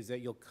is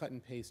that you'll cut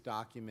and paste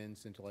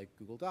documents into like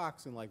Google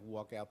Docs and like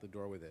walk out the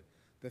door with it.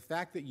 The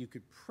fact that you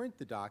could print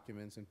the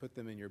documents and put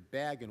them in your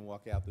bag and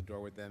walk out the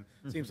door with them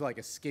seems to like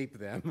escape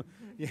them.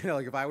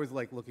 Like if I was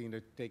like looking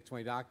to take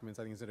 20 documents,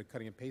 I think instead of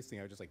cutting and pasting,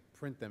 I would just like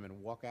print them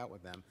and walk out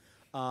with them.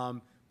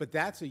 But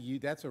that's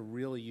a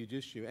really huge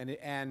issue,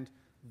 and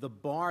the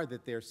bar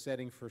that they're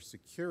setting for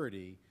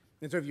security.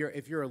 And so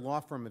if you're a law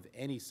firm of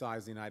any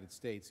size in the United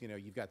States,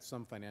 you've got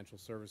some financial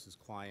services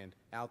client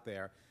out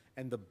there,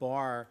 and the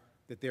bar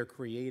that they're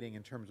creating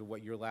in terms of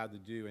what you're allowed to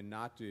do and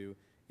not do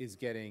is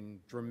getting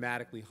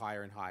dramatically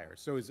higher and higher.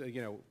 So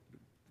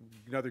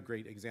another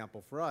great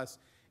example for us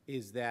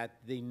is that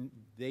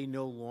they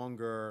no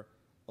longer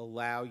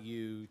allow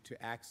you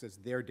to access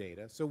their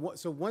data. So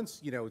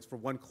once it's for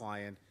one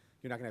client,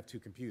 you're not going to have 2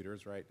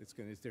 computers, right?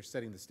 They're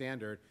setting the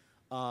standard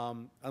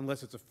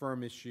unless it's a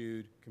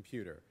firm-issued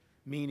computer,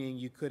 meaning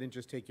you couldn't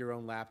just take your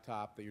own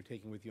laptop that you're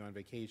taking with you on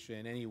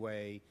vacation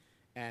anyway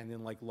and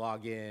then like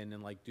log in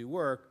and like do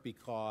work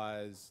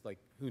because like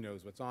who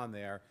knows what's on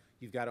there.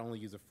 You've got to only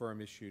use a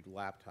firm-issued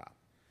laptop.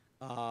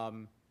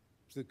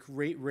 So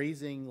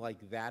raising like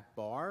that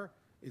bar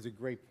is a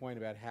great point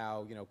about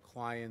how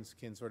clients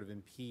can sort of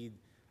impede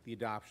the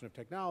adoption of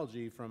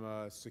technology from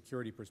a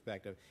security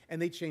perspective,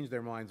 and they change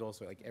their minds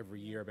also like every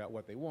year about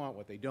what they want,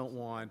 what they don't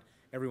want.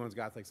 Everyone's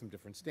got like some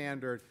different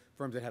standard.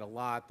 Firms that had a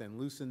lot then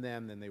loosened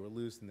them, then they were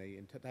loose and they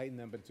tightened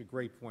them. But it's a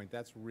great point.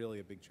 That's really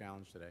a big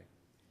challenge today.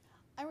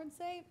 I would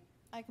say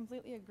I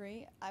completely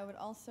agree. I would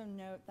also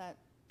note that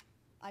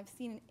I've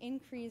seen an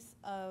increase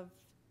of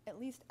at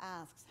least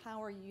asks,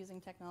 how are you using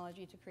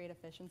technology to create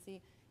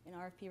efficiency in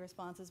RFP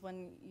responses when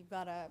you've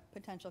got a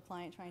potential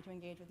client trying to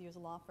engage with you as a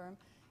law firm?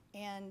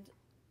 And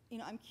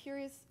I'm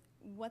curious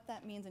what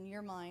that means in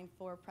your mind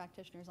for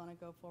practitioners on a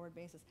go-forward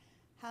basis.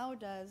 How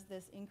does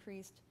this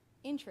increased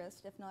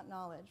interest, if not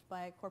knowledge,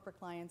 by corporate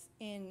clients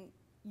in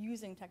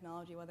using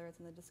technology, whether it's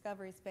in the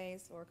discovery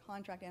space or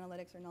contract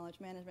analytics or knowledge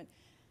management,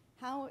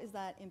 how is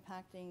that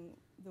impacting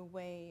the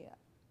way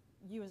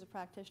you as a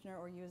practitioner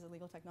or you as a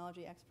legal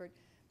technology expert,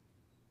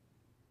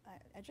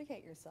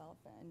 educate yourself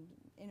and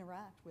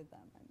interact with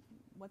them. And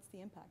what's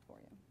the impact for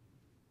you?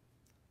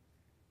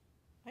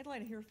 I'd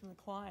like to hear from the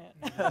client.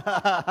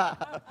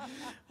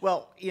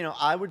 Well,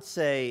 I would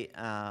say,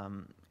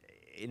 I'm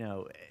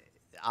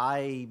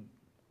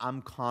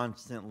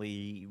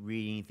constantly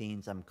reading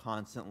things. I'm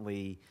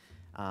constantly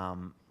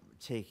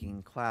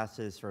taking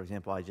classes. For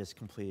example, I just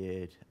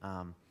completed,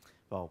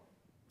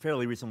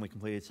 fairly recently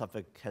completed.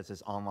 Suffolk has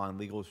this online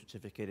legal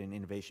certificate and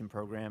innovation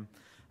program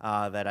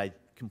that I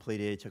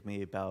completed. It took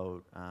me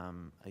about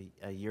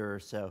a year or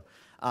so.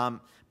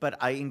 But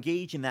I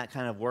engage in that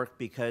kind of work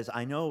because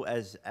I know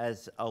as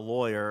a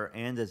lawyer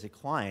and as a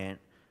client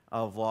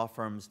of law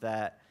firms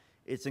that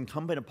it's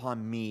incumbent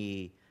upon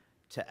me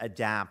to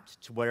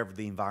adapt to whatever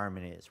the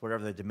environment is,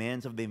 whatever the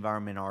demands of the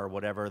environment are,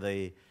 whatever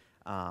the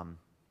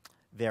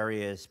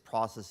various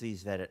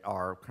processes that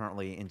are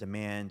currently in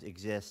demand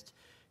exist.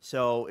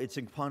 So it's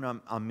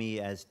incumbent on me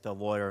as the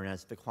lawyer and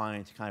as the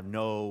client to kind of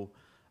know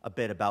a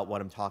bit about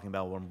what I'm talking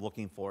about, what I'm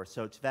looking for.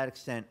 So to that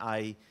extent,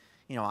 I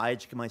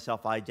educate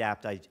myself, I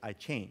adapt, I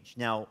change.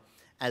 Now,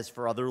 as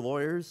for other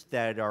lawyers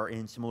that are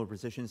in similar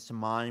positions to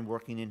mine,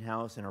 working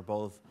in-house and are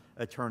both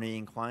attorney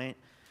and client,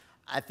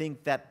 I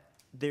think that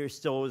there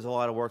still is a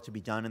lot of work to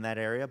be done in that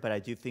area, but I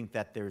do think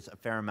that there's a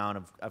fair amount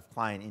of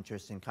client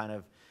interest in kind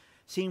of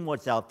seeing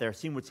what's out there,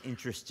 seeing what's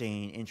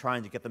interesting, and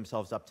trying to get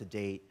themselves up to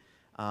date.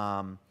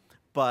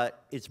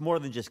 But it's more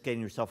than just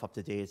getting yourself up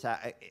to date. It's,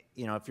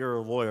 if you're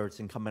a lawyer,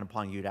 it's incumbent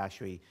upon you to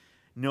actually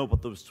know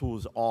what those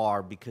tools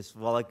are, because the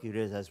likelihood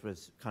is, as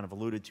was kind of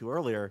alluded to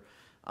earlier,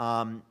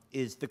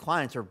 is the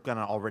clients are going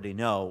to already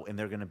know and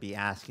they're going to be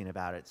asking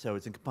about it. So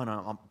it's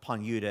incumbent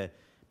upon you to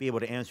be able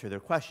to answer their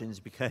questions,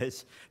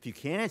 because if you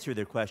can't answer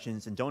their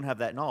questions and don't have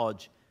that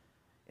knowledge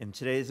in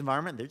today's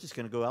environment, they're just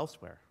going to go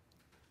elsewhere.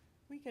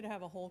 We could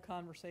have a whole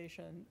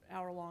conversation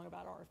hour-long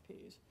about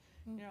RFPs.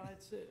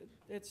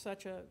 It's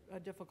such a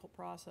difficult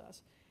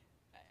process.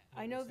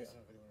 I know this.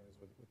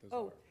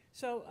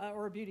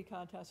 Or a beauty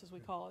contest, as we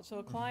call it. So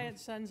a client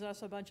sends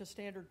us a bunch of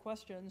standard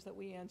questions that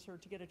we answer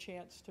to get a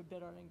chance to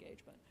bid on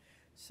engagement.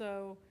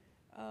 So.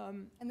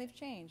 And they've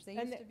changed. They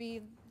used to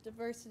be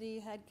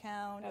diversity,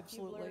 headcount, a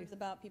few blurbs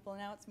about people.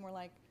 Now it's more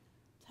like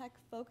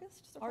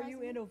tech-focused, surprisingly.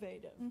 Are you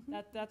innovative?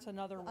 That's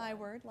another one.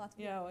 I-word, lots of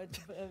people. It's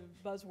a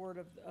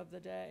buzzword of the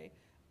day.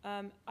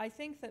 I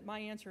think that my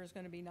answer is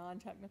going to be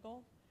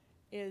non-technical.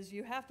 Is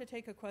you have to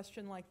take a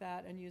question like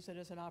that and use it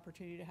as an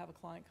opportunity to have a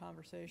client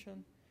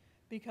conversation,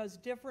 because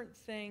different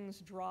things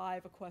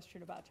drive a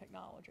question about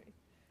technology.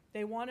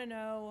 They want to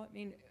know,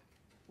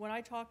 when I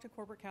talk to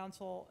corporate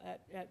counsel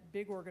at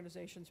big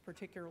organizations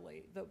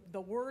particularly, the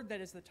word that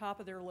is the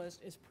top of their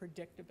list is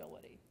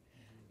predictability.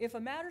 If a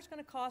matter's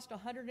going to cost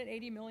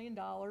 $180 million,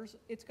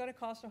 it's going to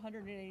cost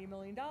 $180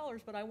 million,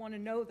 but I want to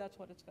know that's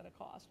what it's going to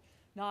cost.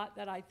 Not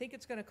that I think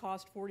it's going to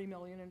cost $40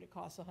 million and it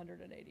costs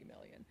 $180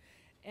 million.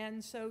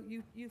 And so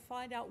you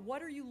find out,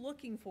 what are you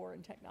looking for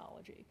in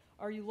technology?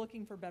 Are you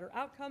looking for better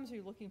outcomes? Are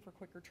you looking for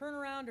quicker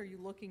turnaround? Are you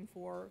looking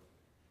for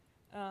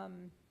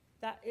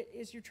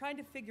you're trying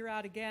to figure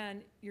out,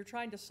 again, you're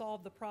trying to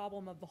solve the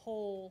problem of the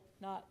whole,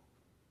 not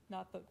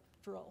the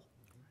drill.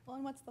 Well,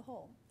 and what's the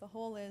whole? The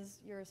whole is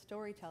you're a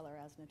storyteller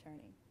as an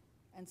attorney.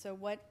 And so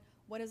what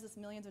is this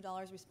millions of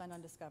dollars we spend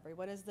on discovery?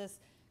 What is this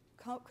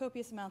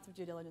copious amounts of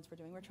due diligence we're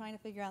doing? We're trying to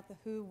figure out the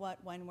who, what,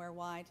 when, where,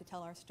 why, to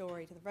tell our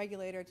story to the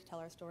regulator, to tell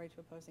our story to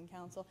opposing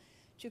counsel,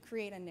 to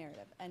create a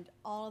narrative. And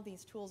all of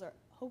these tools are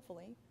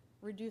hopefully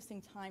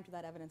reducing time to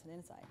that evidence and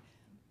insight.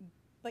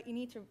 But you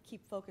need to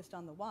keep focused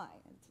on the why.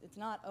 It's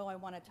not, oh, I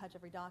want to touch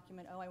every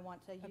document, oh, I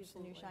want to use the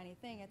new shiny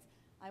thing. It's,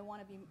 I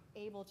want to be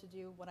able to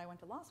do what I went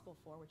to law school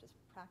for, which is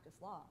practice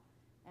law.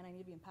 And I need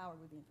to be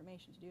empowered with the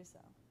information to do so.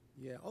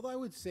 Yeah, although I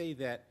would say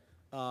that,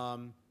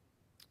 because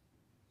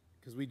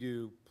we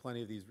do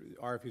plenty of these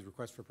RFPs,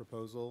 requests for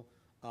proposal,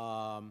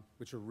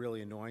 which are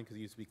really annoying, because it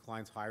used to be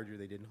clients hired you,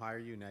 they didn't hire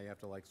you. Now you have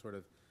to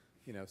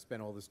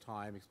spend all this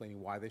time explaining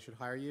why they should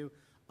hire you.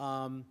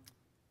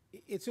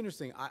 It's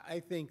interesting.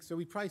 I think, so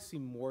we probably see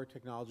more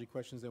technology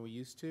questions than we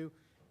used to.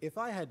 If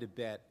I had to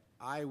bet,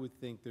 I would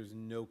think there's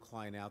no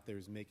client out there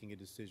who's making a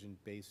decision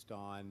based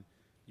on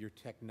your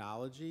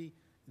technology.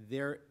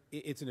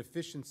 It's an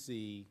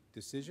efficiency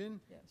decision,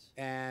 Yes.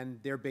 and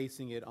they're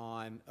basing it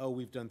on, oh,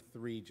 we've done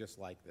 3 just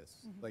like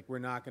this. Like, we're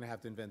not going to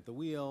have to invent the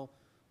wheel.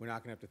 We're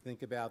not going to have to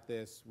think about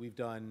this. We've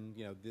done,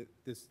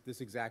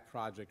 this exact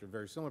project or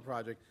very similar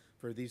project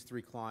for these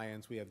 3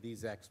 clients. We have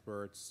these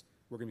experts.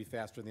 We're going to be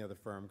faster than the other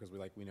firm because we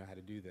know how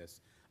to do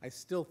this. I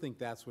still think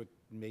that's what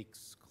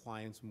makes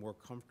clients more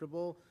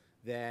comfortable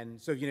than,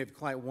 so if you have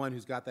client 1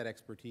 who's got that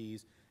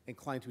expertise and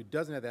client 2 who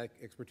doesn't have that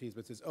expertise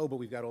but says, oh, but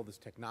we've got all this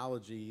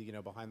technology,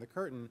 behind the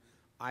curtain,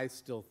 I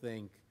still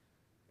think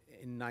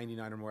in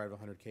 99 or more out of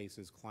 100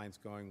 cases, clients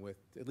going with,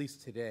 at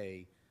least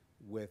today,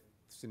 with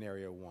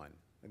scenario 1.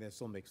 And that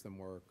still makes them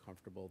more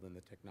comfortable than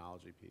the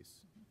technology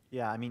piece.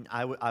 Yeah, I mean,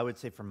 I would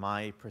say from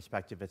my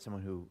perspective, as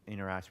someone who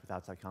interacts with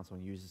outside counsel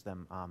and uses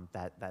them,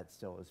 that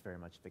still is very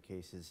much the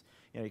case. Is,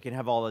 you can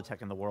have all the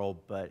tech in the world,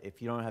 but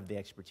if you don't have the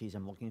expertise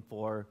I'm looking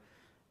for,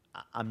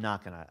 I'm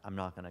not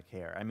gonna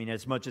care. I mean,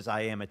 as much as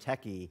I am a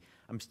techie,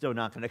 I'm still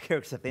not gonna care,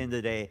 because at the end of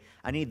the day,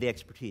 I need the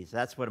expertise.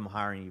 That's what I'm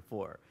hiring you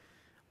for.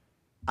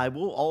 I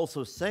will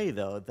also say,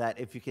 though, that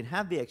if you can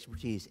have the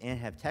expertise and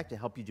have tech to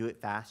help you do it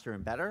faster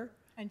and better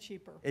And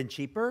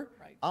cheaper.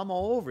 Right. I'm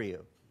all over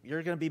you.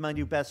 You're going to be my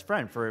new best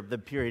friend for the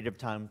period of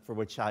time for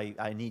which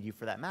I need you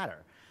for that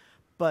matter.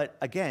 But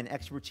again,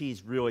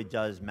 expertise really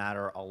does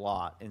matter a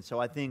lot. And so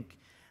I think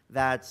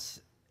that's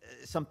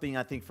something,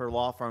 I think, for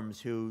law firms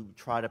who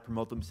try to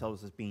promote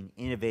themselves as being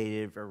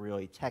innovative or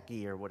really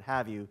techie or what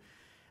have you,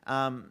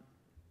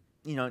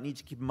 need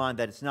to keep in mind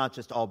that it's not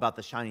just all about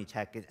the shiny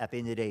tech. At the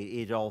end of the day,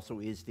 it also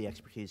is the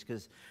expertise,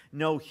 because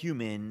no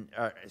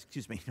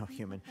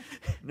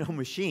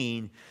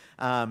machine,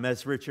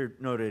 as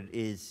Richard noted,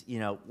 is,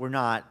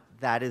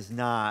 that is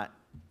not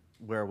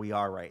where we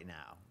are right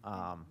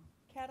now.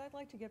 Kat, I'd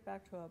like to get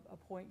back to a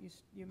point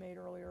you made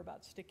earlier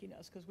about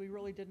stickiness, because we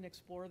really didn't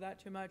explore that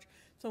too much.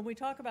 So when we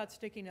talk about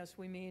stickiness,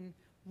 we mean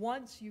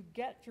once you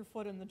get your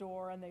foot in the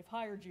door and they've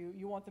hired you,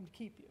 you want them to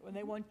keep you, and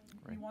you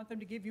want them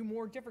to give you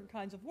more different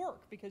kinds of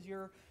work, because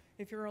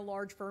if you're a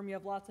large firm, you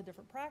have lots of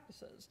different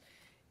practices.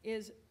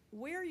 Is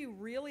where you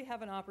really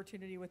have an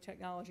opportunity with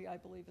technology, I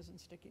believe, is in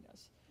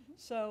stickiness.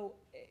 So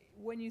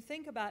when you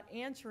think about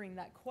answering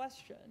that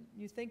question,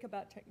 you think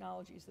about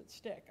technologies that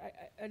stick.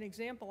 An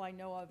example I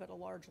know of at a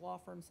large law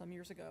firm some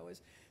years ago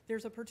is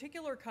there's a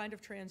particular kind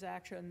of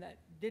transaction that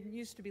didn't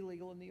used to be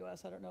legal in the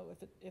US, I don't know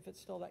if it's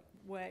still that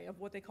way, of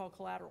what they call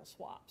collateral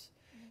swaps.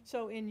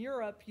 So in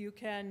Europe, you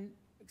can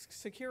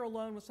secure a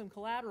loan with some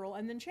collateral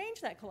and then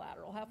change that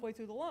collateral halfway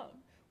through the loan,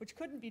 which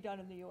couldn't be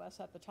done in the US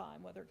at the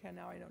time. Whether it can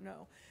now, I don't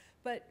know.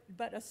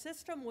 But a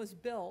system was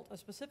built, a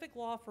specific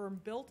law firm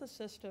built a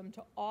system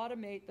to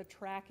automate the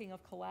tracking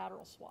of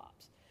collateral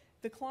swaps.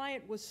 The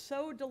client was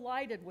so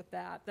delighted with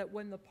that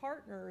when the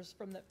partners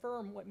from that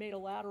firm made a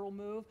lateral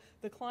move,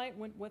 the client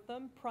went with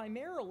them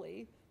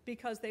primarily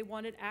because they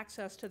wanted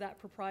access to that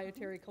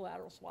proprietary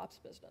collateral swaps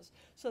business,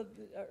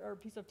 or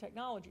piece of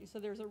technology. So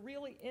there's a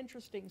really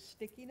interesting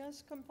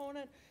stickiness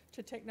component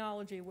to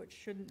technology which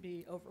shouldn't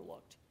be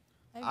overlooked.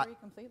 I agree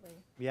completely.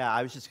 Yeah,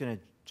 I was just going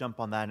to jump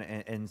on that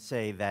and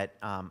say that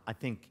I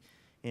think,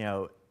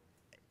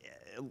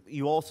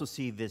 you also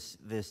see this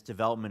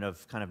development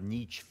of kind of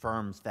niche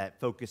firms that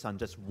focus on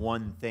just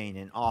one thing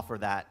and offer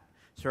that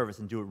service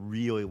and do it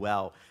really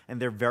well.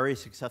 And they're very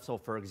successful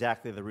for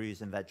exactly the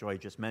reason that Joy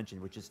just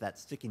mentioned, which is that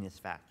stickiness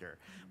factor,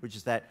 which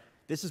is that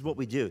this is what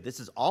we do. This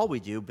is all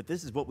we do, but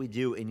this is what we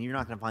do, and you're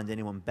not going to find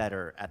anyone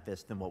better at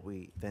this than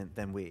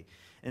we.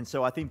 And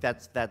so I think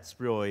that's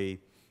really,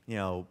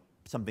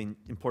 something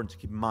important to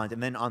keep in mind.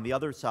 And then on the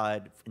other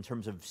side, in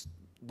terms of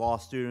law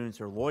students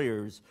or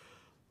lawyers,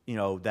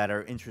 that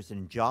are interested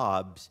in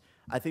jobs,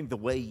 I think the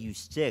way you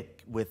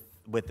stick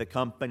with a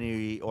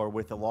company or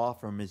with a law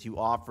firm is you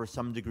offer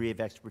some degree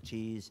of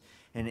expertise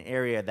in an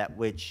area that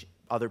which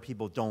other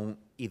people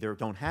either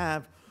don't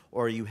have,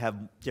 or you have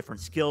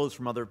different skills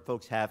from other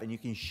folks have, and you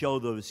can show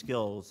those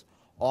skills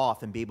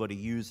off and be able to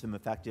use them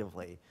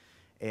effectively.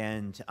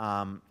 And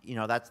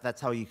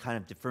that's how you kind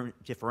of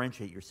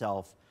differentiate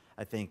yourself,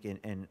 I think,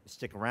 and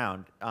stick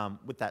around.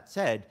 With that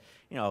said,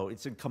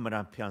 it's incumbent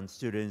upon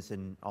students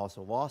and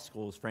also law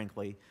schools,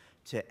 frankly,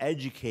 to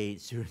educate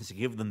students, to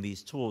give them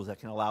these tools that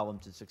can allow them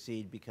to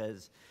succeed,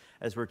 because,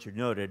 as Richard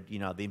noted,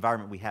 the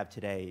environment we have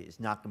today is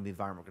not going to be the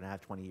environment we're going to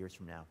have 20 years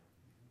from now.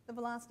 The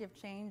velocity of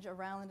change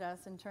around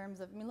us in terms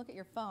of, look at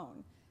your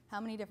phone. How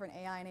many different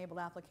AI-enabled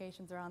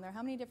applications are on there?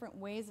 How many different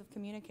ways of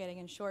communicating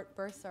in short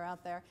bursts are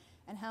out there?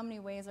 And how many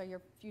ways are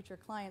your future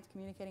clients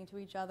communicating to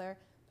each other,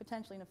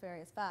 potentially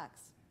nefarious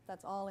facts?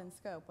 That's all in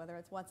scope, whether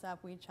it's WhatsApp,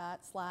 WeChat,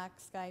 Slack,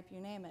 Skype,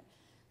 you name it.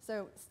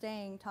 So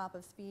staying top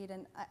of speed.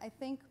 And I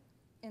think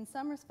in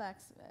some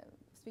respects,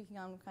 speaking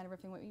on kind of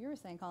riffing what you were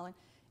saying, Colin,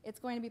 it's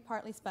going to be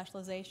partly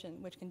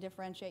specialization, which can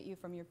differentiate you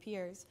from your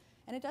peers.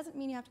 And it doesn't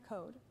mean you have to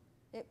code.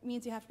 It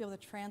means you have to be able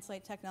to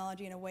translate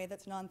technology in a way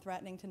that's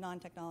non-threatening to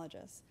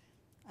non-technologists.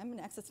 I'm an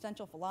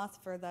existential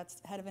philosopher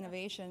that's head of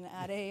innovation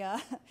at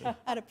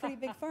a pretty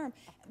big firm,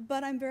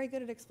 but I'm very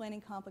good at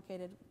explaining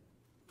complicated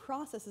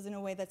processes in a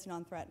way that's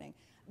non-threatening.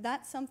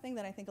 That's something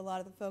that I think a lot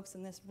of the folks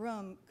in this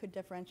room could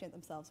differentiate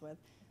themselves with.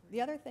 The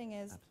other thing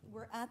is,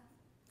 I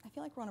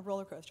feel like we're on a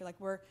roller coaster, like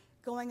we're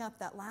going up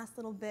that last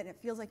little bit, and it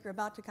feels like you're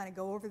about to kind of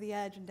go over the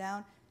edge and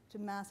down to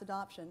mass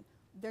adoption.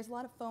 There's a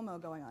lot of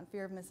FOMO going on,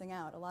 fear of missing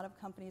out. A lot of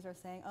companies are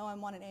saying, oh, I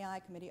want an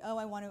AI committee. Oh,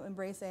 I want to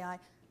embrace AI.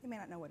 They may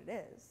not know what it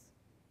is.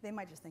 They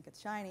might just think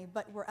it's shiny,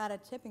 but we're at a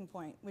tipping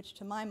point, which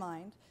to my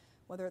mind,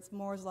 whether it's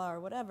Moore's Law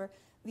or whatever,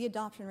 the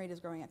adoption rate is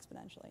growing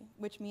exponentially,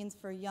 which means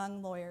for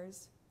young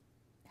lawyers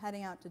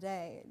heading out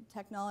today,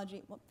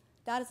 technology,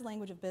 data is the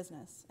language of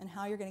business, and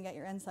how you're going to get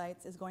your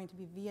insights is going to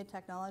be via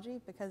technology,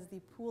 because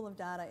the pool of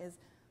data is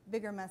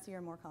bigger,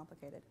 messier, more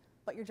complicated,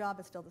 but your job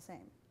is still the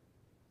same.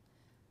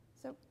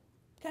 So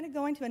kind of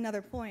going to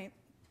another point,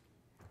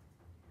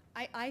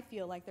 I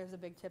feel like there's a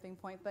big tipping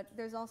point, but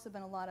there's also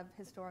been a lot of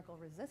historical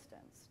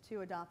resistance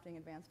to adopting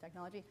advanced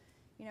technology.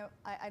 You know,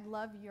 I'd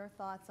love your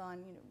thoughts on,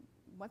 you know,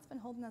 what's been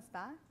holding us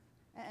back,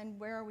 and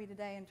where are we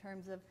today in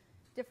terms of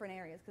different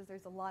areas, because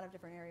there's a lot of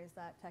different areas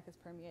that tech is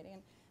permeating.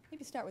 And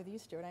maybe start with you,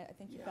 Stuart. I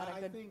think you've got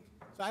a good...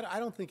 I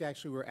don't think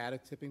actually we're at a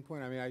tipping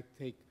point. I mean, I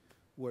take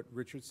what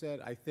Richard said.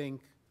 I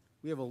think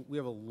we have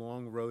a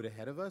long road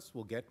ahead of us.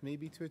 We'll get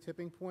maybe to a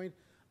tipping point.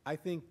 I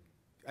think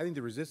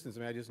the resistance, I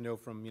mean, I just know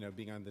from, you know,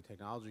 being on the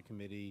technology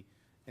committee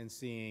and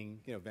seeing,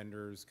 you know,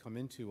 vendors come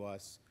into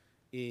us,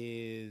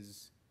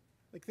 is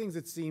like things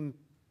that seem,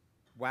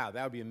 wow,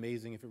 that would be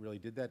amazing if it really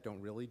did that, don't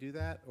really do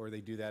that, or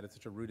they do that in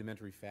such a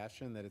rudimentary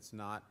fashion that it's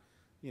not,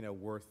 you know,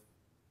 worth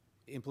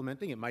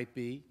implementing. It might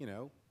be, you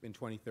know, in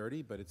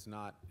 2030, but it's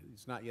not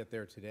yet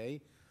there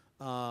today.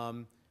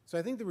 So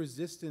I think the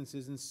resistance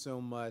isn't so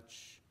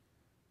much,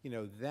 you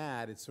know,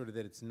 that, it's sort of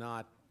that it's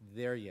not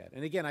there yet.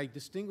 And again, I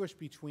distinguish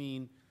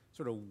between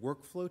sort of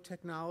workflow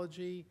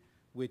technology,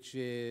 which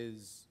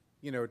is,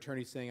 you know,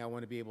 attorneys saying I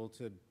want to be able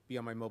to be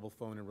on my mobile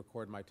phone and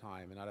record my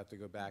time and not have to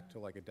go back to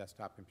like a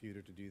desktop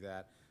computer to do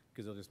that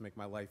because it'll just make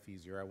my life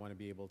easier. I want to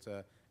be able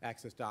to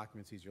access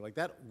documents easier. Like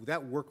that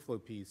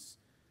workflow piece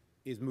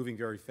is moving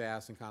very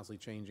fast and constantly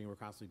changing. We're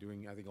constantly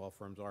doing, I think all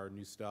firms are,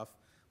 new stuff.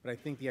 But I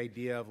think the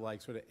idea of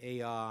like sort of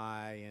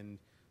AI and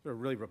sort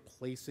of really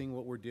replacing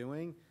what we're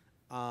doing,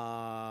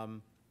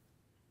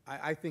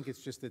 I think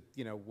it's just that,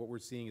 you know, what we're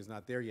seeing is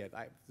not there yet.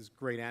 This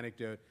great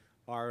anecdote,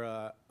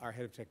 our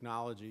head of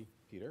technology,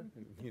 Peter,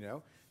 you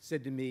know,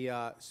 said to me,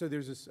 so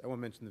there's this, I won't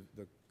mention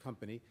the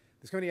company,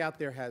 this company out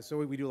there has, so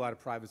we do a lot of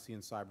privacy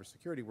and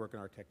cybersecurity work in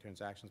our tech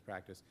transactions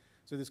practice.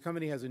 So this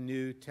company has a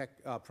new tech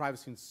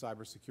privacy and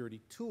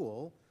cybersecurity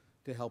tool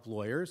to help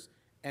lawyers,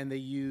 and they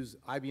use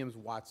IBM's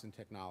Watson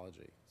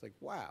technology. It's like,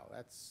 wow,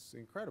 that's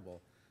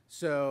incredible.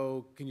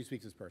 So can you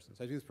speak to this person?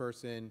 So I do this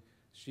person.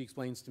 She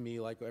explains to me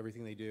like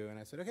everything they do, and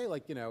I said, okay,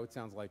 like, you know, it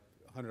sounds like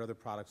 100 other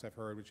products I've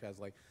heard, which has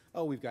like,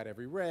 oh, we've got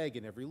every reg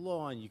and every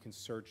law, and you can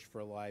search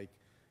for like,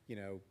 you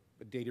know,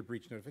 data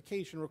breach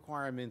notification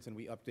requirements, and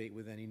we update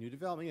with any new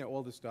development, you know,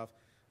 all this stuff.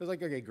 I was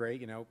like, okay,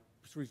 great, you know,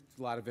 there's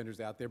a lot of vendors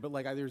out there, but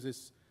like there's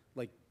this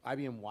like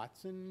IBM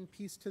Watson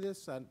piece to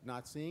this I'm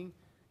not seeing,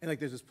 and like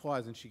there's this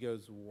pause, and she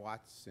goes,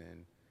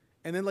 Watson.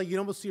 And then, like, you'd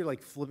almost see her,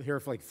 like,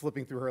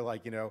 flipping through her,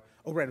 like, you know,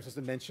 oh, right, I'm supposed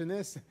to mention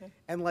this.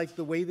 And, like,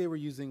 the way they were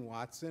using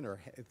Watson or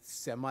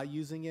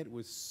semi-using it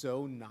was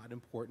so not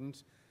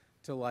important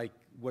to, like,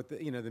 what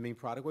the, you know, the main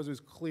product was. It was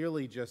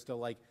clearly just a,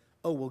 like,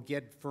 oh, we'll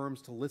get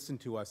firms to listen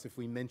to us if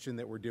we mention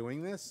that we're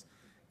doing this.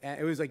 And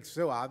it was, like,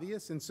 so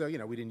obvious. And so, you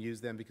know, we didn't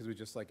use them because we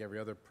just like every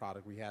other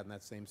product we had in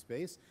that same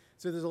space.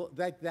 So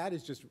there's that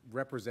is just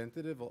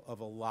representative of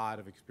a lot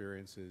of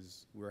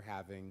experiences we're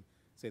having,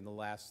 say, in the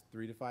last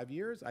 3 to 5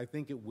 years. I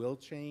think it will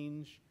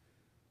change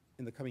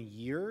in the coming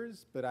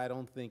years, but I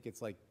don't think it's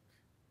like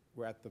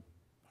we're at the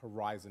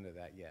horizon of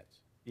that yet.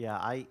 Yeah,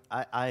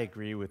 I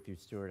agree with you,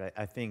 Stuart.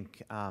 I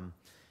think,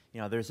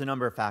 you know, there's a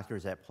number of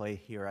factors at play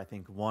here. I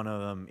think one of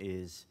them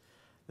is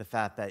the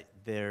fact that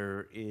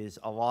there is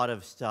a lot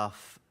of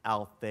stuff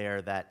out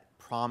there that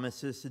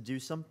promises to do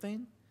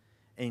something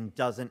and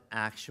doesn't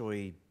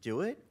actually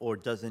do it, or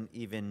doesn't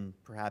even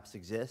perhaps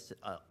exist,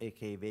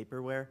 aka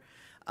vaporware.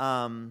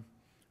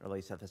 Or at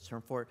least that's the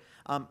term for it.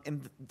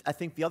 And I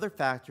think the other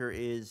factor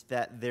is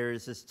that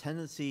there's this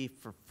tendency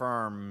for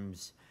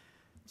firms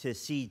to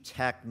see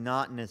tech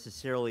not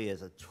necessarily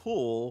as a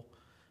tool,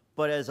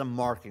 but as a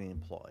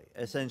marketing ploy,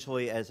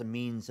 essentially as a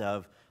means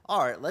of,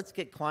 all right, let's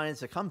get clients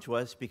to come to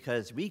us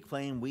because we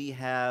claim we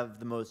have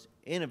the most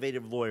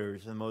innovative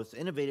lawyers, the most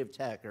innovative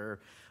tech,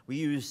 or we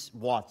use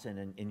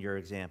Watson in your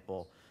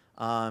example.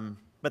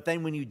 But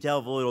then when you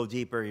delve a little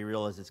deeper, you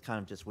realize it's kind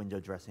of just window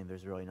dressing.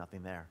 There's really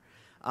nothing there.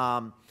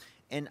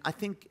 And I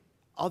think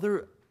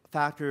other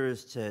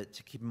factors to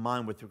keep in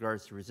mind with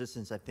regards to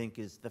resistance, I think,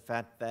 is the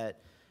fact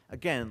that,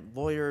 again,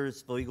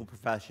 lawyers, the legal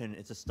profession,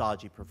 it's a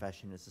stodgy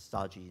profession, it's a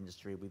stodgy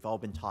industry. We've all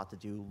been taught to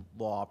do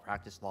law,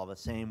 practice law the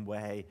same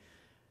way.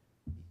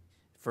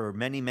 For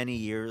many, many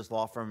years,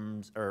 law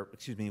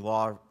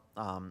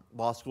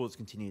schools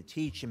continue to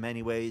teach in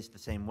many ways the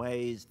same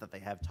ways that they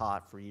have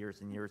taught for years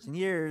and years and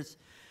years,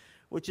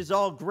 which is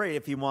all great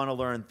if you want to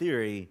learn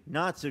theory,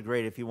 not so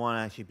great if you want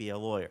to actually be a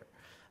lawyer.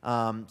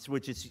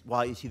 Which is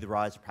why you see the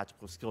rise of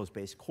practical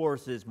skills-based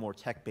courses, more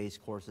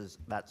tech-based courses,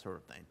 that sort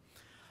of thing.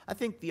 I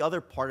think the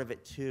other part of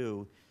it,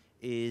 too,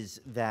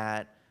 is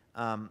that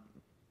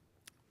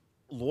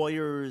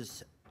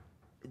lawyers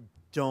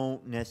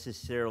don't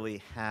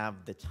necessarily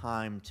have the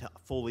time to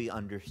fully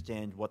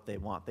understand what they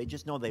want. They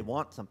just know they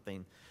want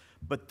something,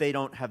 but they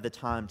don't have the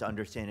time to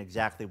understand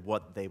exactly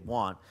what they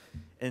want.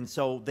 And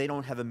so they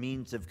don't have a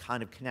means of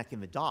kind of connecting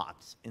the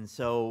dots. And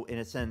so, in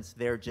a sense,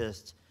 they're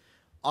just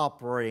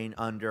operating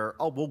under,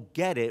 oh, we'll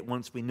get it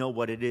once we know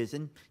what it is.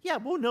 And yeah,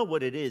 we'll know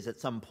what it is at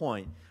some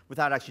point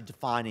without actually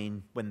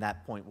defining when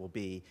that point will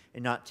be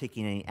and not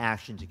taking any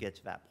action to get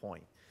to that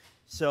point.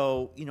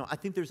 So, you know, I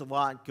think there's a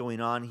lot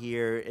going on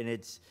here, and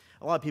it's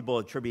a lot of people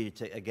attribute it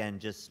to, again,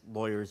 just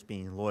lawyers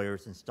being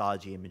lawyers and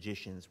stodgy and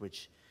magicians,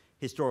 which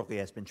historically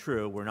has been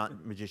true. We're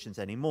not magicians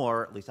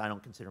anymore. At least I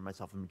don't consider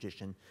myself a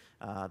magician.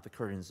 The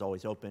curtain is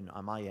always open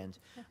on my end.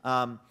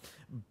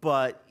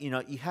 But you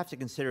know, you have to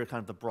consider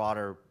kind of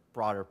the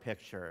broader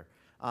picture.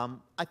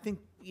 I think,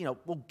 you know,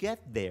 we'll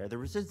get there. The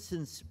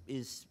resistance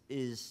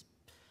is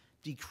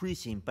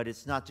decreasing, but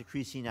it's not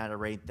decreasing at a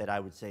rate that I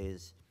would say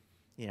is,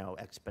 you know,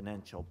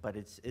 exponential, but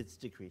it's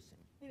decreasing.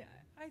 Yeah,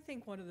 I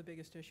think one of the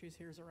biggest issues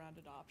here is around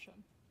adoption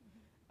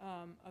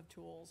of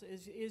tools.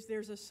 Is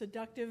there's a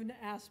seductive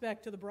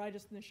aspect to the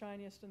brightest and the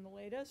shiniest and the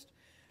latest,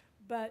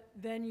 but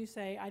then you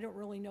say, I don't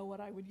really know what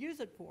I would use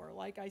it for.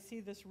 Like, I see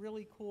this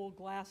really cool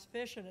glass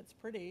fish and it's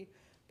pretty,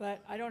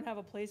 but I don't have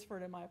a place for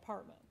it in my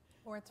apartment.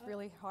 Or it's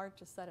really hard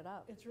to set it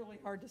up. It's really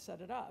hard to set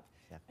it up.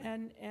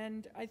 Exactly.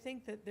 And I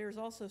think that there's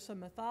also some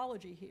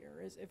mythology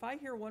here. Is if I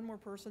hear one more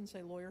person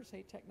say lawyers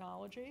hate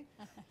technology,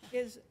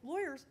 is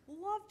lawyers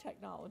love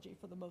technology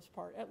for the most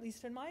part, at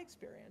least in my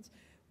experience.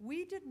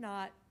 We did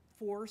not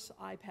force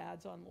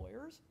iPads on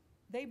lawyers.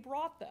 They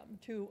brought them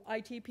to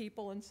IT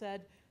people and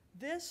said,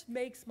 this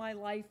makes my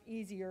life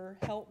easier,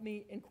 help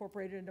me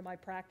incorporate it into my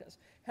practice,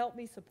 help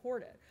me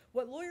support it.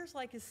 What lawyers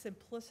like is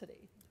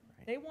simplicity.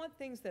 They want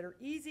things that are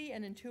easy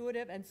and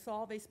intuitive and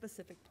solve a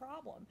specific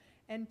problem.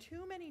 And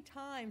too many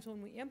times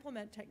when we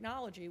implement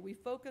technology, we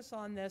focus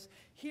on this,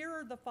 here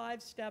are the 5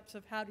 steps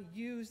of how to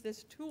use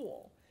this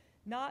tool,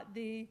 not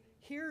the,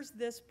 here's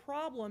this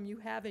problem you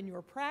have in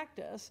your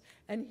practice,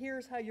 and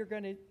here's how you're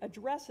going to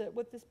address it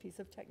with this piece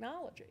of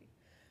technology.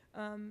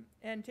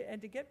 And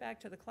to get back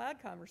to the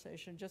cloud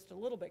conversation just a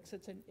little bit,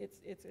 because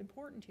it's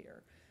important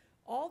here.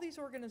 All these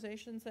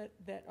organizations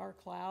that are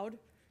cloud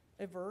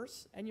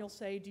averse, and you'll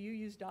say, do you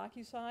use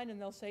DocuSign? And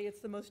they'll say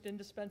it's the most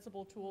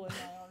indispensable tool in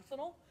my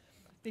arsenal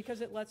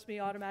because it lets me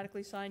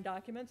automatically sign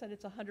documents and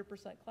it's 100%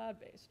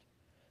 cloud-based.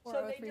 Or So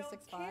they don't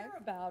 0365. care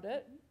about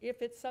it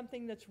if it's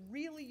something that's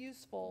really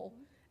useful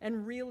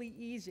and really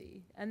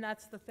easy, and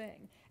that's the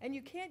thing. And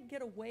you can't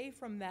get away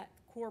from that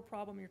core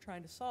problem you're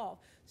trying to solve.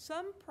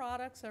 Some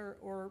products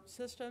or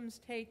systems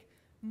take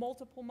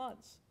multiple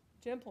months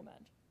to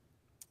implement.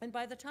 And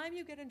by the time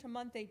you get into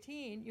month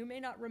 18, you may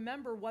not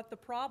remember what the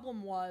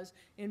problem was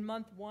in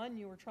month 1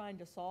 you were trying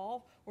to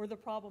solve, or the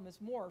problem is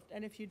morphed.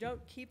 And if you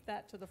don't keep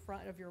that to the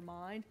front of your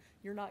mind,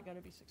 you're not going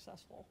to be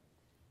successful.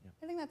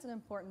 I think that's an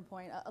important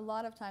point. A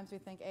lot of times we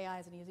think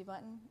AI is an easy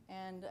button,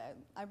 and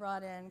I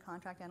brought in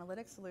contract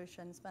analytics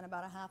solutions, spent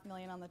about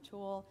 $500,000 on the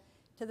tool.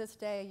 To this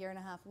day, a year and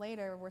a half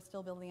later, we're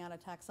still building out a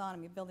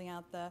taxonomy, building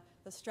out the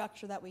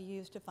structure that we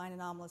use to find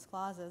anomalous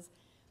clauses,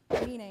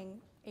 meaning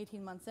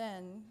 18 months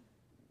in,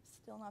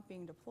 still not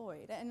being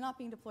deployed. And not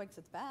being deployed because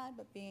it's bad,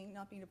 but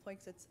not being deployed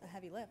because it's a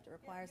heavy lift. It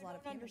requires a lot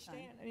of human time.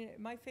 I mean,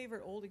 my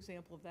favorite old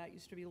example of that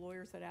used to be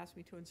lawyers that asked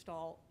me to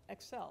install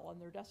Excel on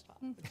their desktop,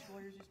 which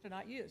lawyers used to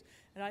not use.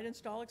 And I'd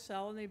install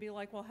Excel, and they'd be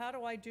like, well, how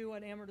do I do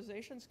an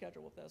amortization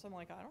schedule with this? I'm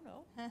like, I don't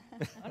know.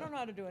 I don't know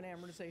how to do an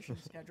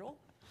amortization schedule.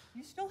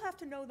 You still have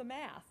to know the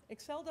math.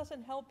 Excel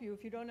doesn't help you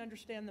if you don't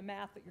understand the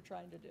math that you're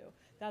trying to do.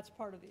 That's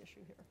part of the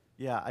issue here.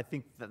 Yeah, I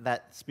think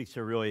that speaks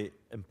to a really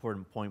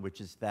important point, which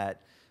is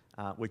that,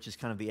 which is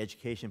kind of the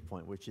education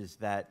point, which is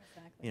that,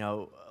 Exactly. you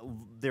know,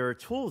 there are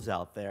tools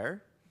out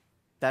there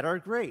that are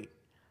great,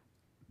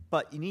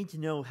 but you need to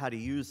know how to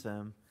use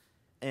them.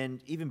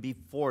 And even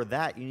before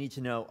that, you need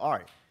to know, all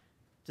right,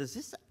 does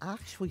this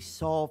actually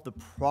solve the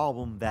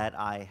problem that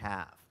I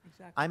have?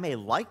 Exactly. I may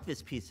like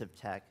this piece of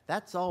tech,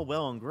 that's all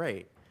well and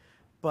great,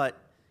 but,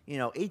 you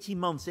know, 18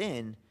 months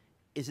in,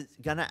 is it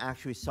going to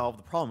actually solve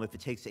the problem if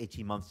it takes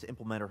 18 months to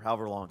implement or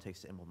however long it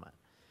takes to implement?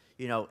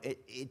 You know,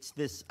 it's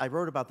this, I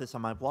wrote about this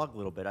on my blog a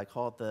little bit. I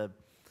call it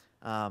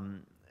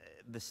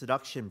the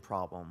seduction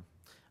problem.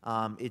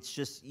 It's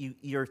just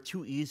you're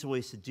too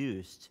easily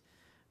seduced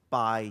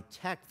by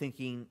tech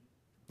thinking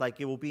like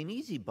it will be an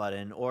easy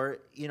button or,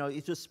 you know,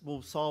 it just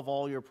will solve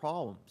all your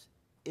problems.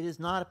 It is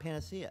not a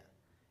panacea.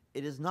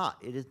 It is not.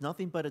 It is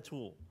nothing but a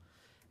tool.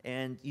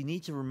 And you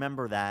need to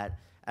remember that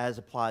as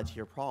applied to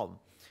your problem.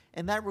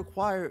 And that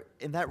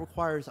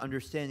requires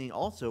understanding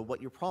also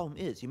what your problem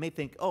is. You may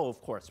think, oh, of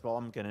course, well,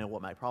 I'm going to know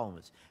what my problem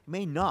is. You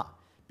may not,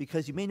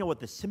 because you may know what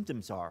the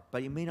symptoms are,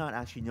 but you may not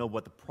actually know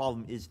what the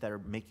problem is that are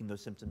making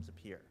those symptoms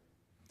appear.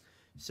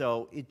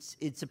 So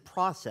it's a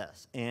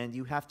process, and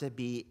you have to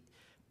be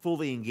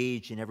fully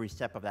engaged in every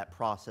step of that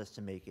process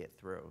to make it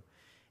through.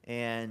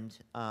 And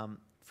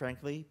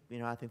frankly, you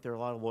know, I think there are a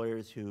lot of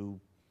lawyers who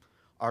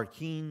are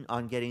keen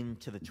on getting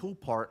to the tool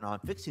part and on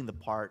fixing the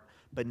part,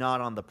 but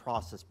not on the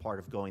process part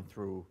of going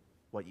through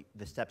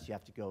the steps you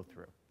have to go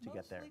through to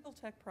get there. Most legal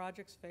tech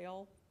projects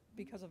fail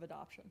because of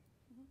adoption.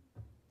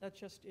 That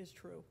just is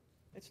true.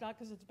 It's not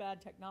because it's bad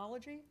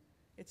technology,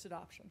 it's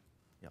adoption.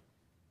 Yep.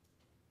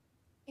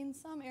 In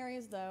some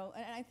areas, though,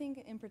 and I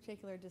think in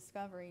particular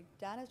discovery,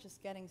 data is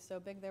just getting so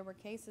big. There were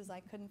cases I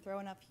couldn't throw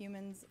enough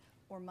humans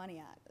or money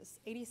at. It's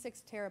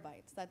 86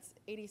 terabytes, that's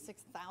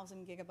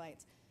 86,000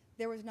 gigabytes.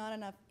 There was not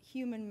enough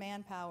human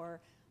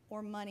manpower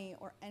or money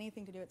or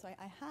anything to do it, so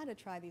I had to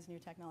try these new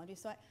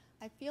technologies. So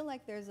I feel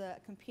like there's a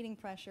competing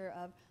pressure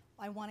of,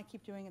 I want to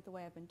keep doing it the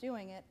way I've been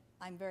doing it,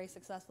 I'm very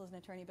successful as an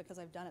attorney because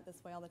I've done it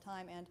this way all the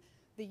time, and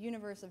the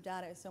universe of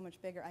data is so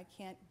much bigger, I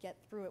can't get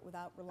through it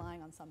without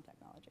relying on some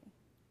technology.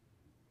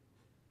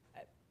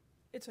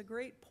 It's a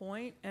great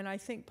point, and I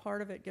think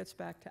part of it gets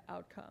back to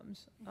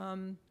outcomes.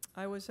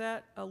 I was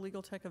at a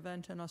legal tech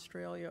event in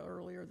Australia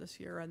earlier this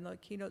year, and the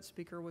keynote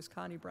speaker was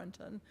Connie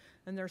Brenton,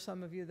 and there are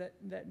some of you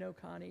that know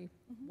Connie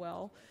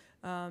well.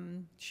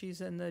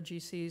 She's in the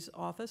GC's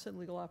office in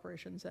legal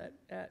operations at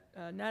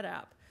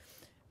NetApp.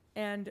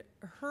 And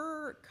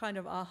her kind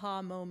of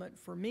aha moment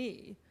for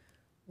me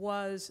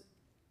was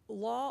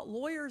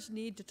lawyers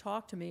need to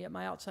talk to me at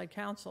my outside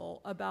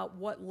counsel about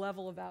what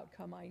level of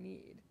outcome I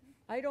need.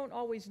 I don't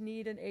always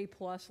need an A+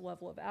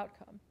 level of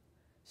outcome.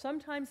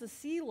 Sometimes the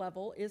C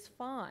level is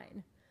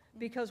fine,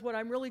 because what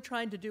I'm really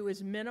trying to do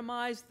is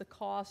minimize the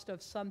cost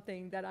of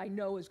something that I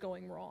know is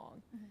going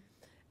wrong.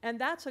 And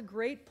that's a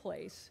great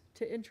place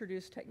to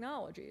introduce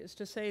technology, is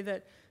to say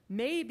that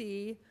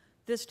maybe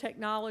this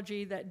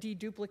technology that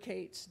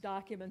deduplicates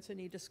documents in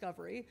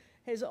e-discovery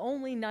is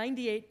only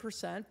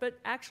 98%, but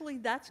actually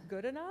that's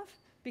good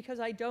enough,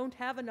 because I don't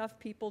have enough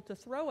people to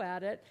throw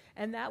at it,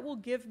 and that will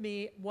give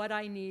me what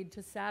I need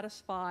to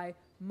satisfy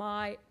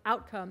my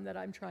outcome that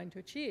I'm trying to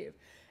achieve.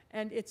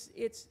 And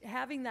it's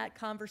having that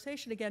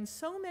conversation. Again,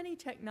 so many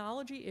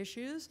technology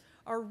issues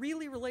are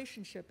really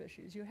relationship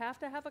issues. You have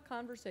to have a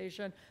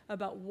conversation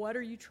about what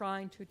are you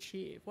trying to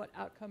achieve, what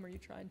outcome are you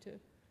trying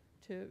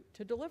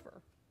to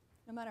deliver.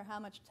 No matter how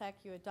much tech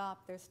you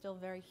adopt, there's still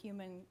very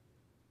human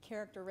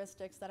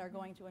characteristics that are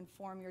going to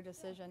inform your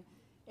decision.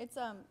 It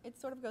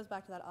sort of goes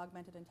back to that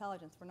augmented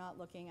intelligence. We're not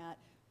looking at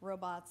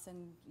robots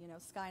and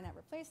Skynet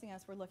replacing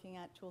us. We're looking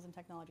at tools and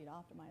technology to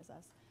optimize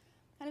us.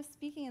 Kind of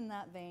speaking in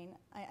that vein,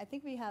 I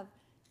think we have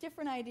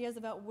different ideas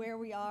about where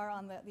we are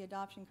on the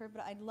adoption curve,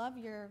 but I'd love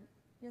your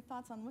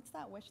thoughts on what's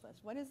that wish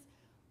list?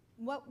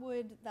 What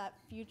would that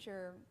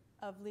future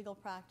of legal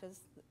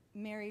practice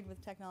married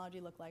with technology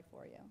look like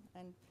for you?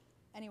 And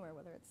anywhere,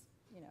 whether it's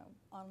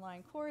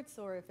online courts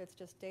or if it's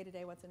just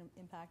day-to-day what's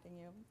impacting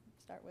you.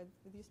 Start with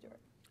you, Stuart.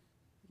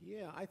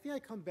 Yeah, I think I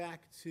come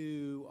back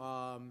to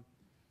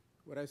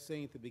what I was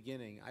saying at the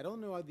beginning. I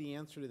don't know the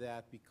answer to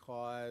that,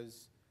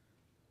 because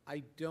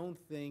I don't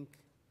think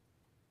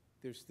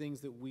there's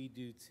things that we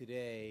do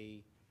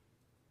today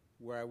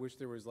where I wish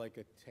there was like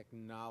a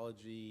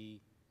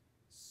technology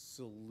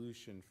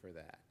solution for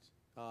that.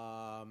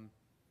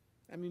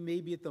 I mean,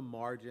 maybe at the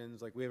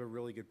margins, like we have a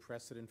really good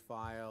precedent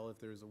file. If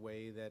there's a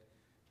way that,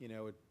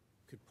 it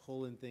could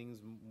pull in things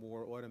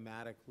more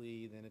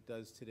automatically than it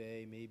does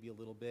today, maybe a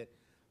little bit.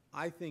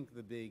 I think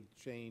the big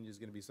change is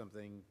going to be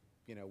something,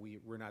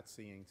 we're not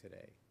seeing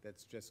today.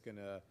 That's just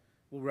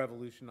will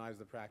revolutionize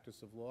the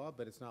practice of law,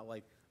 but it's not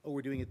like, oh,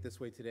 we're doing it this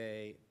way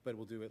today, but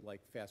we'll do it like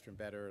faster and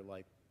better,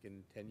 like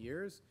in 10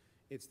 years.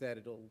 It's that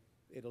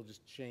it'll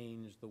just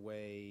change the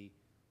way,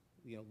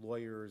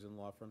 lawyers and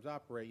law firms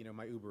operate.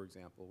 My Uber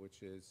example,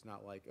 which is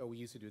not like, oh, we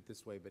used to do it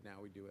this way, but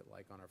now we do it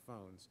like on our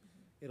phones.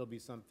 It'll be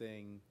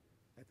something,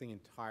 I think,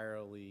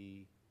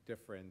 entirely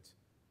different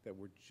that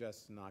we're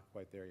just not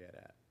quite there yet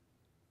at.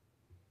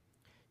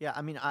 Yeah,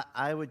 I mean,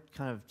 I would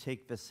kind of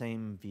take the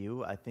same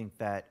view. I think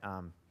that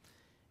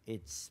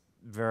it's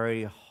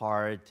very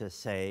hard to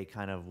say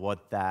kind of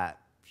what that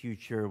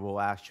future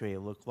will actually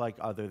look like,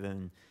 other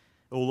than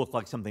it will look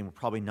like something we're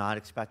probably not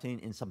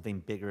expecting and something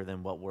bigger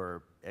than what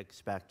we're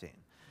expecting.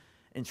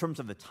 In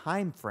terms of the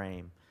time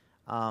frame,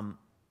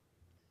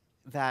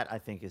 that I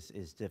think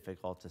is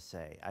difficult to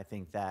say. I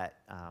think that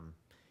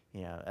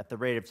at the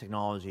rate of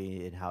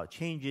technology and how it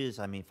changes,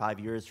 I mean,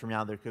 5 years from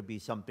now there could be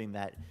something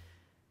that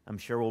I'm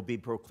sure will be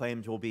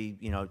proclaimed will be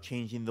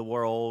changing the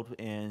world,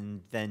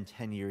 and then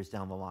 10 years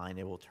down the line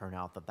it will turn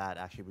out that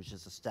actually was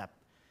just a step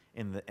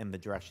in the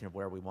direction of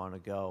where we want to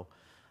go.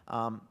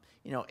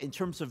 In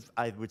terms of,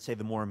 I would say,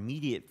 the more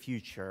immediate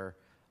future,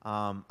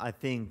 I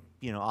think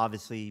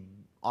obviously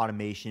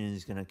automation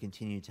is going to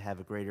continue to have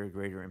a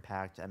greater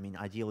impact. I mean,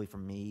 ideally for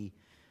me,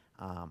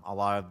 a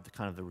lot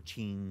of the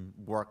routine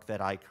work that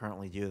I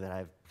currently do, that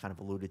I've kind of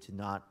alluded to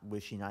not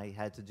wishing I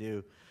had to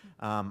do,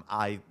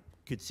 I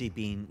could see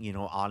being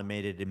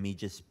automated and me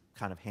just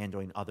kind of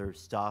handling other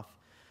stuff.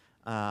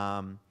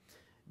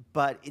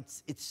 But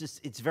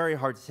it's very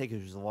hard to say, because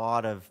there's a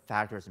lot of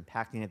factors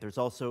impacting it. There's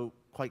also,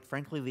 quite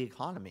frankly, the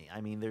economy.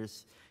 I mean,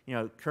 there's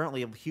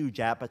currently a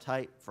huge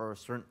appetite for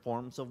certain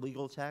forms of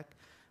legal tech,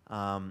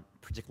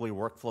 particularly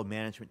workflow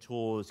management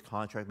tools,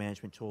 contract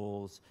management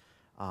tools,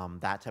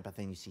 that type of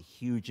thing. You see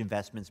huge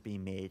investments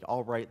being made,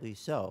 all rightly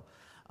so.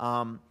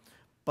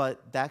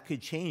 But that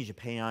could change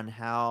depending on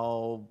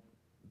how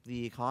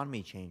the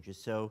economy changes.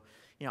 So,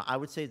 I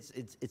would say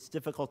it's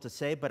difficult to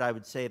say, but I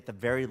would say at the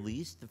very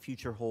least, the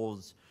future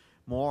holds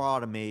more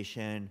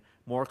automation,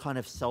 more kind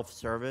of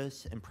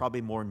self-service, and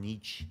probably more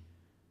niche-based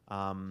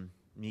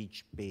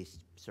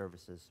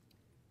services.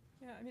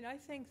 Yeah, I mean, I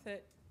think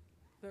that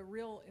the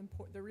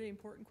really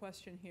important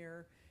question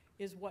here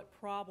is, what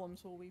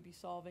problems will we be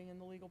solving in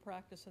the legal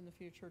practice in the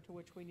future to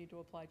which we need to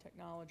apply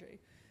technology?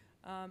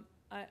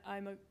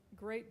 I'm a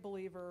great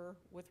believer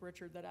with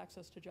Richard that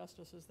access to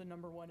justice is the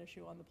 #1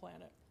 issue on the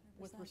planet.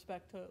 with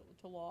respect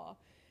to law.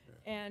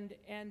 And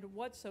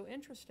what's so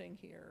interesting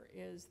here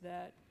is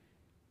that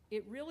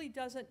it really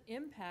doesn't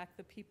impact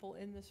the people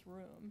in this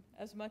room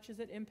as much as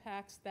it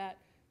impacts that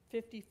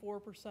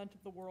 54%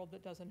 of the world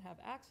that doesn't have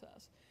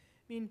access.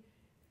 I mean,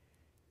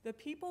 the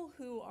people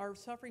who are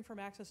suffering from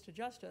access to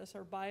justice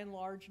are by and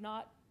large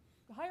not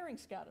hiring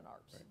SCAD and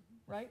ARPS,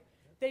 right?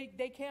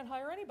 They can't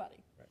hire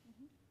anybody. Right.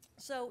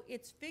 So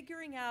it's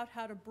figuring out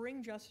how to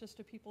bring justice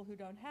to people who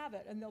don't have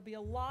it, and there'll be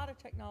a lot of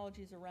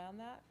technologies around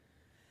that.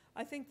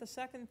 I think the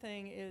second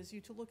thing is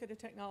to look at a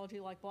technology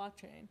like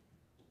blockchain.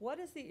 What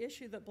is the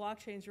issue that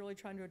blockchain is really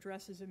trying to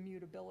address is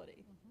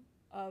immutability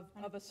of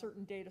a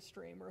certain data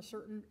stream or a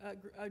certain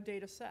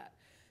data set.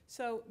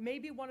 So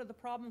maybe one of the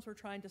problems we're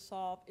trying to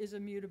solve is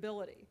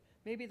immutability.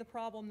 Maybe the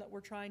problem that we're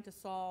trying to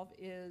solve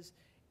is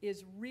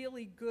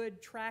really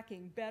good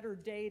tracking, better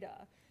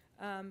data.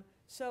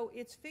 So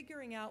it's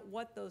figuring out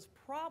what those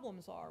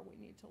problems are we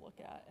need to look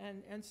at,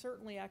 and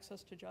certainly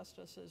access to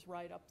justice is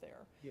right up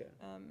there. Yeah.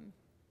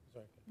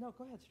 Sorry. No,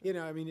 go ahead, Stuart. You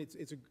know, I mean,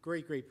 it's a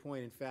great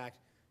point. In fact,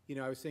 you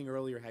know, I was saying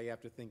earlier how you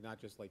have to think not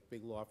just like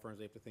big law firms,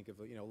 you have to think of,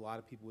 you know, a lot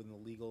of people within the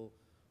legal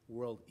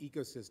world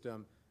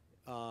ecosystem.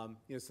 You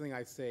know, something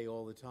I say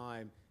all the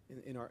time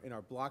in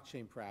our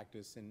blockchain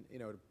practice, and, you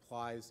know, it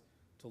applies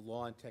to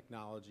law and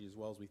technology as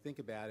well as we think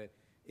about it.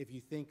 If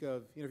you think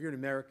of, you know, if you're an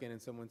American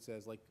and someone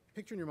says, like,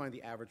 picture in your mind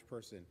the average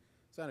person.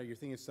 So I don't know, you're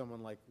thinking of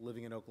someone like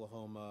living in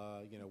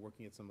Oklahoma, you know,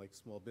 working at some like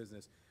small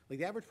business. Like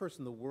the average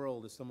person in the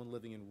world is someone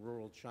living in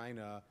rural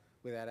China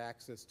without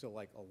access to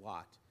like a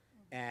lot.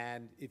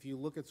 And if you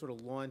look at sort of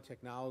law and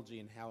technology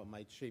and how it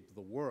might shape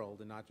the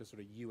world and not just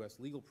sort of US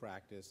legal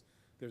practice,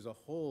 there's a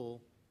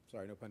whole,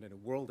 sorry, no pun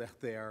intended, world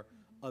out there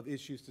of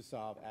issues to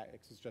solve.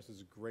 Access justice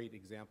is a great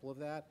example of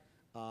that.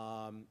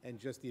 And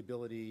just the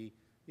ability,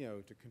 you know,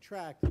 to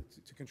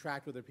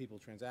contract with other people,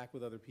 transact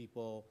with other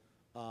people.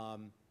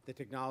 The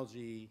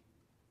technology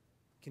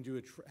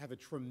can have a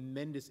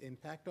tremendous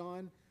impact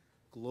on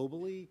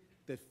globally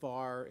that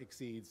far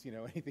exceeds, you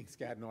know, anything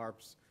SCAD and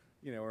ARPS,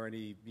 you know, or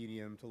any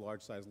medium to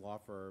large size law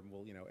firm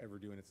will, you know, ever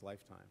do in its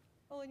lifetime.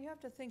 Well, and you have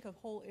to think of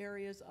whole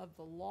areas of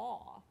the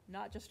law,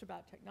 not just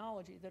about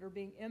technology, that are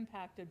being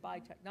impacted by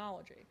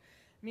technology.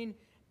 I mean,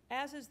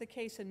 as is the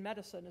case in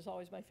medicine, is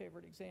always my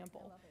favorite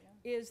example, I love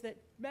it, yeah. is that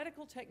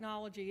medical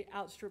technology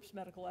outstrips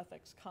medical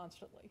ethics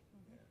constantly.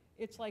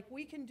 It's like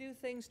we can do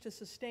things to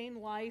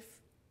sustain life,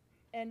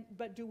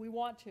 but do we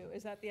want to?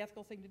 Is that the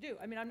ethical thing to do?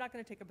 I mean, I'm not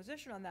going to take a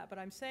position on that, but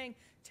I'm saying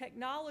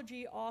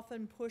technology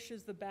often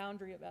pushes the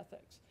boundary of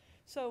ethics.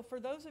 So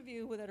for those of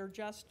you that are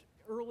just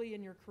early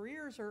in your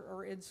careers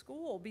or in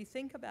school,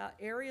 think about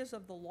areas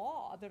of the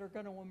law that are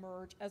going to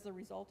emerge as a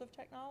result of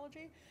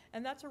technology,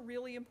 and that's a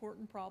really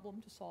important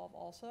problem to solve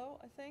also,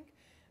 I think.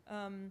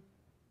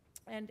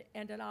 And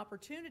an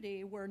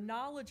opportunity where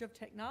knowledge of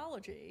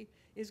technology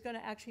is going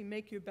to actually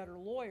make you a better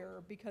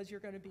lawyer because you're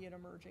going to be in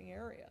emerging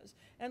areas.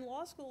 And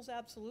law schools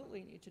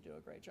absolutely need to do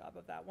a great job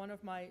of that. One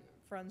of my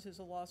friends who's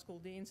a law school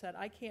dean said,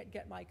 I can't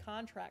get my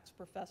contracts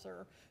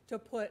professor to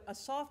put a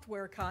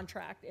software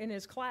contract in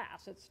his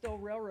class. It's still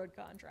railroad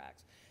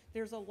contracts.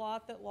 There's a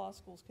lot that law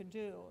schools can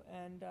do,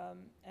 and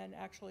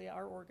actually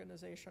our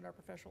organization, our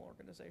professional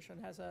organization,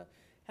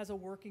 has a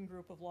working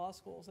group of law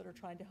schools that are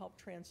trying to help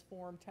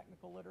transform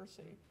technical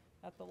literacy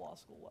at the law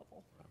school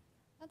level.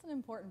 That's an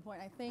important point.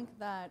 I think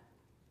that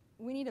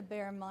we need to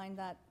bear in mind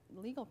that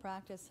legal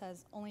practice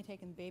has only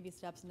taken baby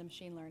steps into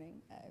machine learning.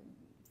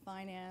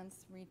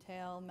 Finance,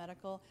 retail,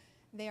 medical,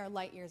 they are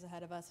light years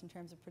ahead of us in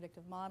terms of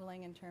predictive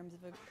modeling, in terms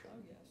of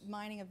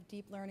mining of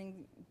deep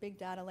learning, big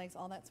data lakes,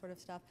 all that sort of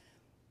stuff.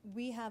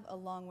 We have a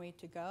long way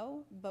to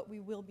go, but we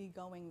will be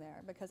going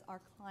there because our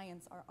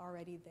clients are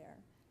already there.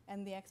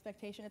 And the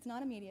expectation, it's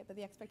not immediate, but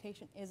the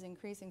expectation is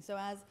increasing. So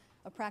as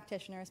a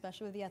practitioner,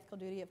 especially with the ethical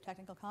duty of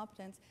technical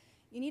competence,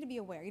 you need to be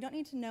aware. You don't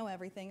need to know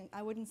everything.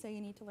 I wouldn't say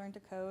you need to learn to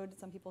code.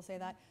 Some people say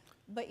that.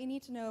 But you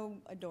need to know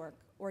a dork,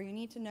 or you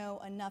need to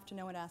know enough to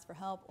know when to ask for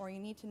help, or you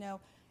need to know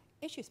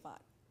issue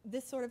spot.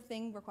 This sort of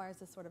thing requires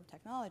this sort of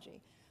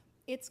technology.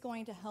 It's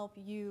going to help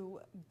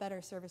you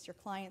better service your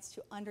clients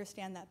to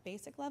understand that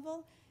basic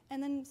level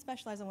and then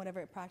specialize in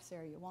whatever practice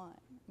area you want.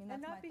 I mean, that's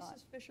and not my be thought.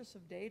 suspicious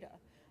of data.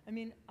 I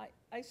mean,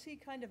 I see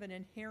kind of an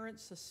inherent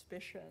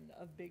suspicion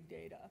of big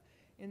data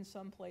in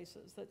some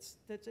places.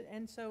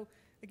 And so,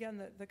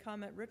 again, the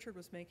comment Richard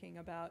was making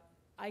about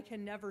I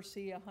can never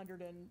see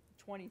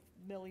 120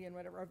 million,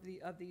 whatever,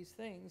 of these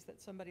things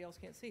that somebody else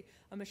can't see.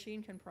 A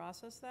machine can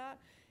process that.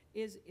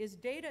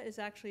 Data is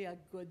actually a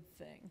good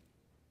thing,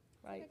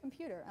 right? Like a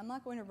computer. I'm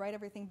not going to write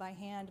everything by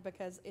hand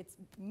because it's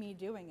me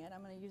doing it.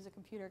 I'm going to use a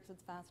computer because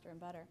it's faster and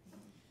better.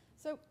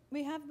 So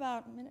we have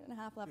about a minute and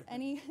a half left.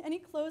 Any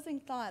closing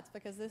thoughts?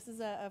 Because this is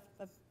a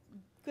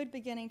good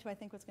beginning to, I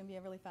think, what's going to be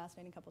a really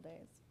fascinating couple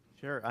days.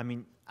 Sure. I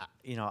mean,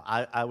 you know,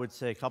 I would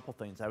say a couple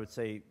things. I would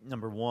say,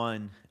 number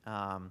one,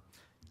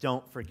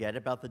 don't forget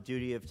about the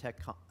duty of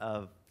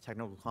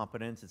technical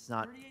competence. It's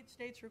not 38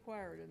 states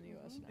required in the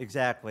U.S. now.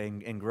 Exactly,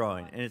 and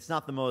growing. And it's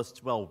not the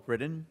most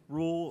well-written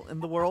rule in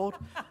the world,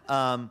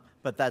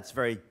 but that's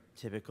very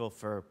typical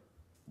for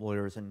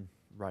lawyers and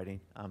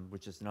writing,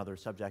 which is another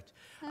subject.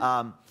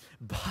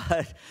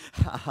 But,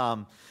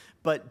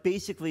 but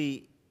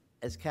basically,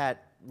 as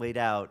Kat laid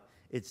out,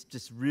 it's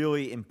just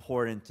really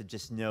important to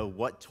just know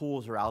what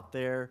tools are out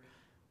there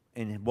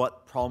and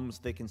what problems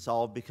they can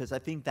solve, because I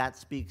think that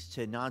speaks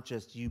to not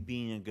just you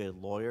being a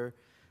good lawyer,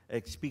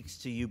 it speaks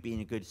to you being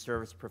a good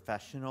service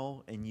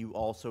professional and you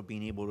also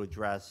being able to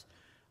address,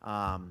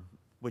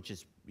 which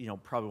is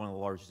probably one of the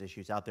largest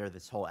issues out there,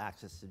 this whole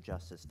access to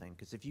justice thing.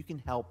 Because if you can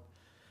help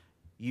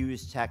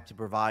use tech to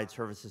provide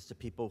services to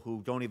people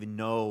who don't even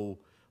know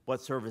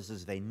what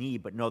services they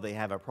need but know they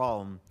have a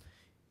problem,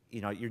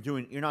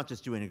 you're not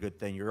just doing a good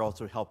thing, you're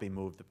also helping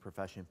move the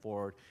profession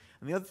forward.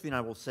 And the other thing I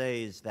will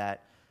say is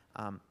that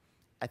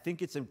I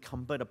think it's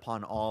incumbent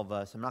upon all of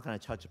us. I'm not going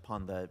to touch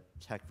upon the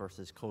tech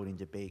versus coding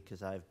debate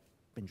because I've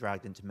been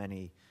dragged into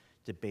many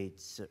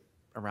debates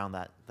around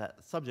that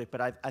subject, but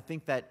I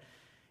think that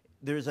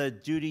there's a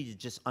duty to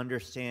just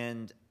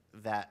understand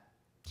that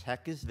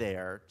tech is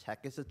there, tech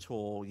is a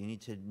tool, you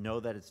need to know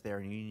that it's there,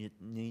 and you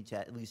need to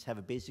at least have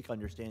a basic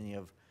understanding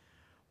of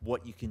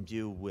what you can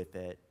do with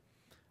it.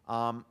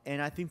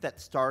 And I think that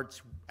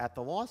starts at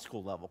the law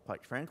school level,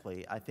 quite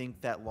frankly. I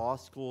think that law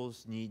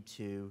schools need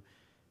to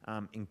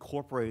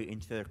incorporate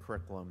into their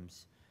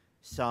curriculums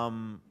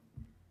some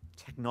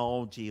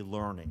technology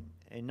learning.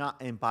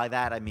 And by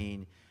that I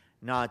mean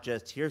not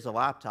just here's a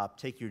laptop,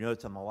 take your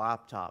notes on the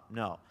laptop.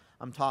 No,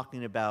 I'm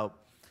talking about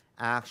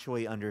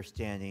actually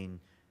understanding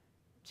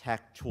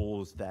tech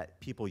tools that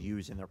people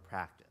use in their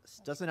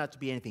practice. Doesn't have to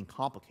be anything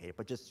complicated,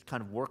 but just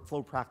kind of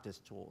workflow practice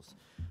tools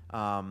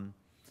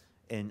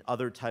and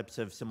other types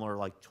of similar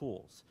like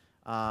tools.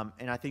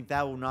 And I think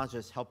that will not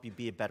just help you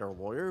be a better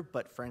lawyer,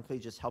 but frankly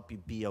just help you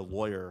be a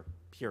lawyer,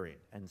 period,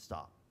 and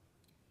stop.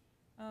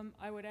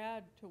 I would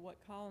add to what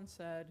Colin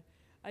said,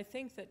 I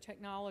think that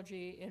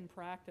technology in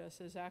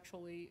practice is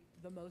actually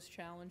the most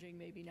challenging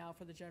maybe now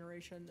for the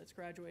generation that's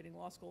graduating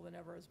law school than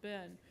ever has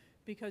been,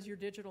 because you're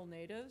digital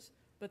natives,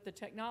 but the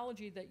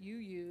technology that you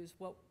use,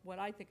 what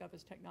I think of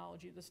as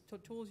technology, the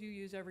tools you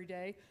use every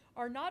day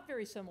are not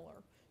very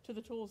similar to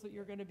the tools that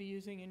you're going to be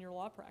using in your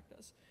law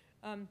practice.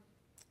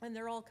 And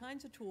there are all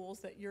kinds of tools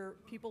that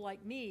people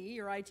like me,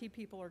 your IT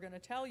people, are going to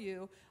tell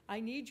you,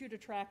 I need you to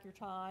track your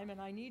time and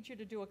I need you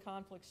to do a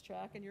conflicts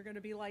check, and you're going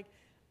to be like,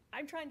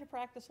 I'm trying to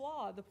practice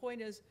law. The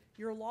point is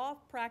your law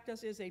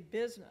practice is a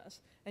business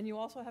and you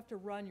also have to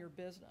run your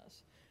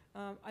business.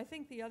 I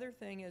think the other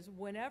thing is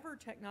whenever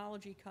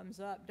technology comes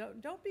up,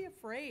 don't be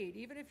afraid,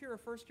 even if you're a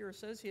first-year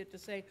associate, to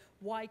say,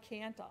 why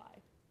can't I?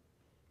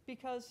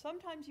 Because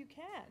sometimes you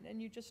can and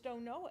you just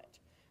don't know it.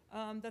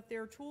 That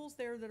there are tools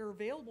there that are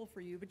available for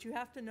you, but you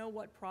have to know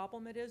what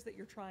problem it is that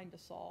you're trying to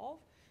solve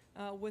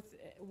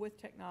with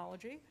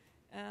technology.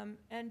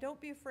 And don't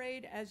be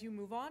afraid as you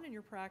move on in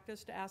your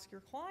practice to ask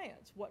your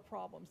clients what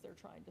problems they're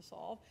trying to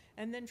solve,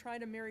 and then try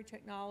to marry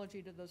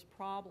technology to those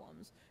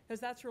problems, because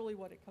that's really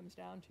what it comes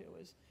down to.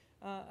 Is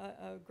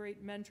a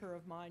great mentor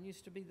of mine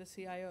used to be the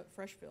CIO at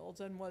Freshfields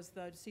and was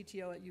the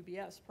CTO at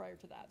UBS prior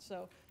to that,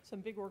 so some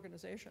big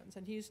organizations.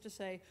 And he used to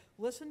say,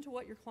 listen to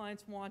what your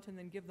clients want and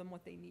then give them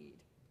what they need.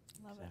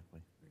 Love Exactly.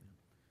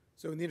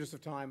 So in the interest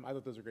of time, I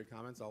thought those were great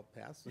comments. I'll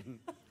pass and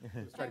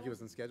just try to keep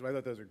us on schedule. I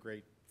thought those were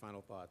great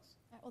final thoughts.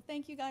 All right, well,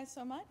 thank you guys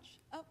so much.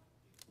 Oh,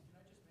 Can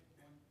I just make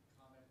one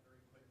comment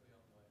very quickly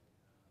on what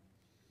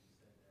you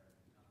said there,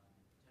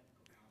 technical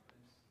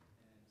competence?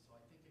 And so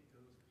I think it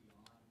goes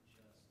beyond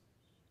just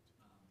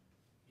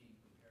being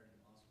prepared in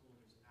law school.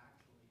 There's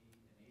actually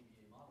an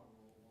ABA model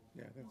rule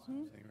Yeah, that's that what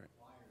I'm saying, right.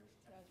 requires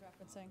I was technical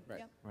referencing.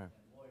 Right. Yep. Right.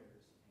 and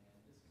lawyers. And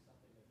this is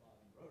something that Bob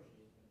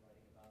Ambrosi has been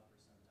writing about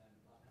for some time.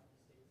 About how many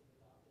states have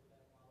adopted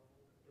that model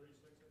rule?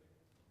 36, I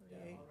think.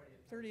 38. Yeah, already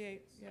at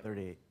 38, yeah.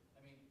 38.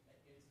 I mean,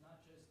 it's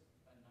not just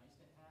a nice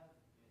to have,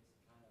 it's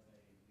kind of a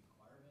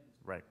requirement.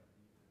 It's Right. part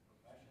of the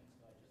profession,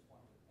 so I just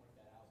wanted to point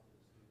that out to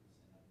the students,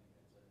 and I think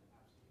that's an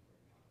absolutely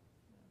great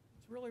comment.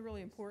 It's really,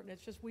 really important.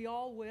 It's just we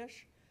all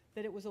wish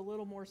that it was a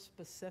little more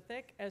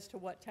specific as to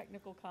what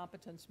technical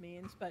competence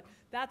means, but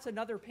that's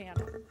another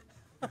panel.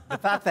 The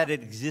fact that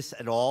it exists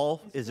at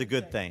all is a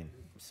good thing.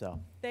 So.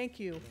 Thank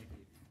you.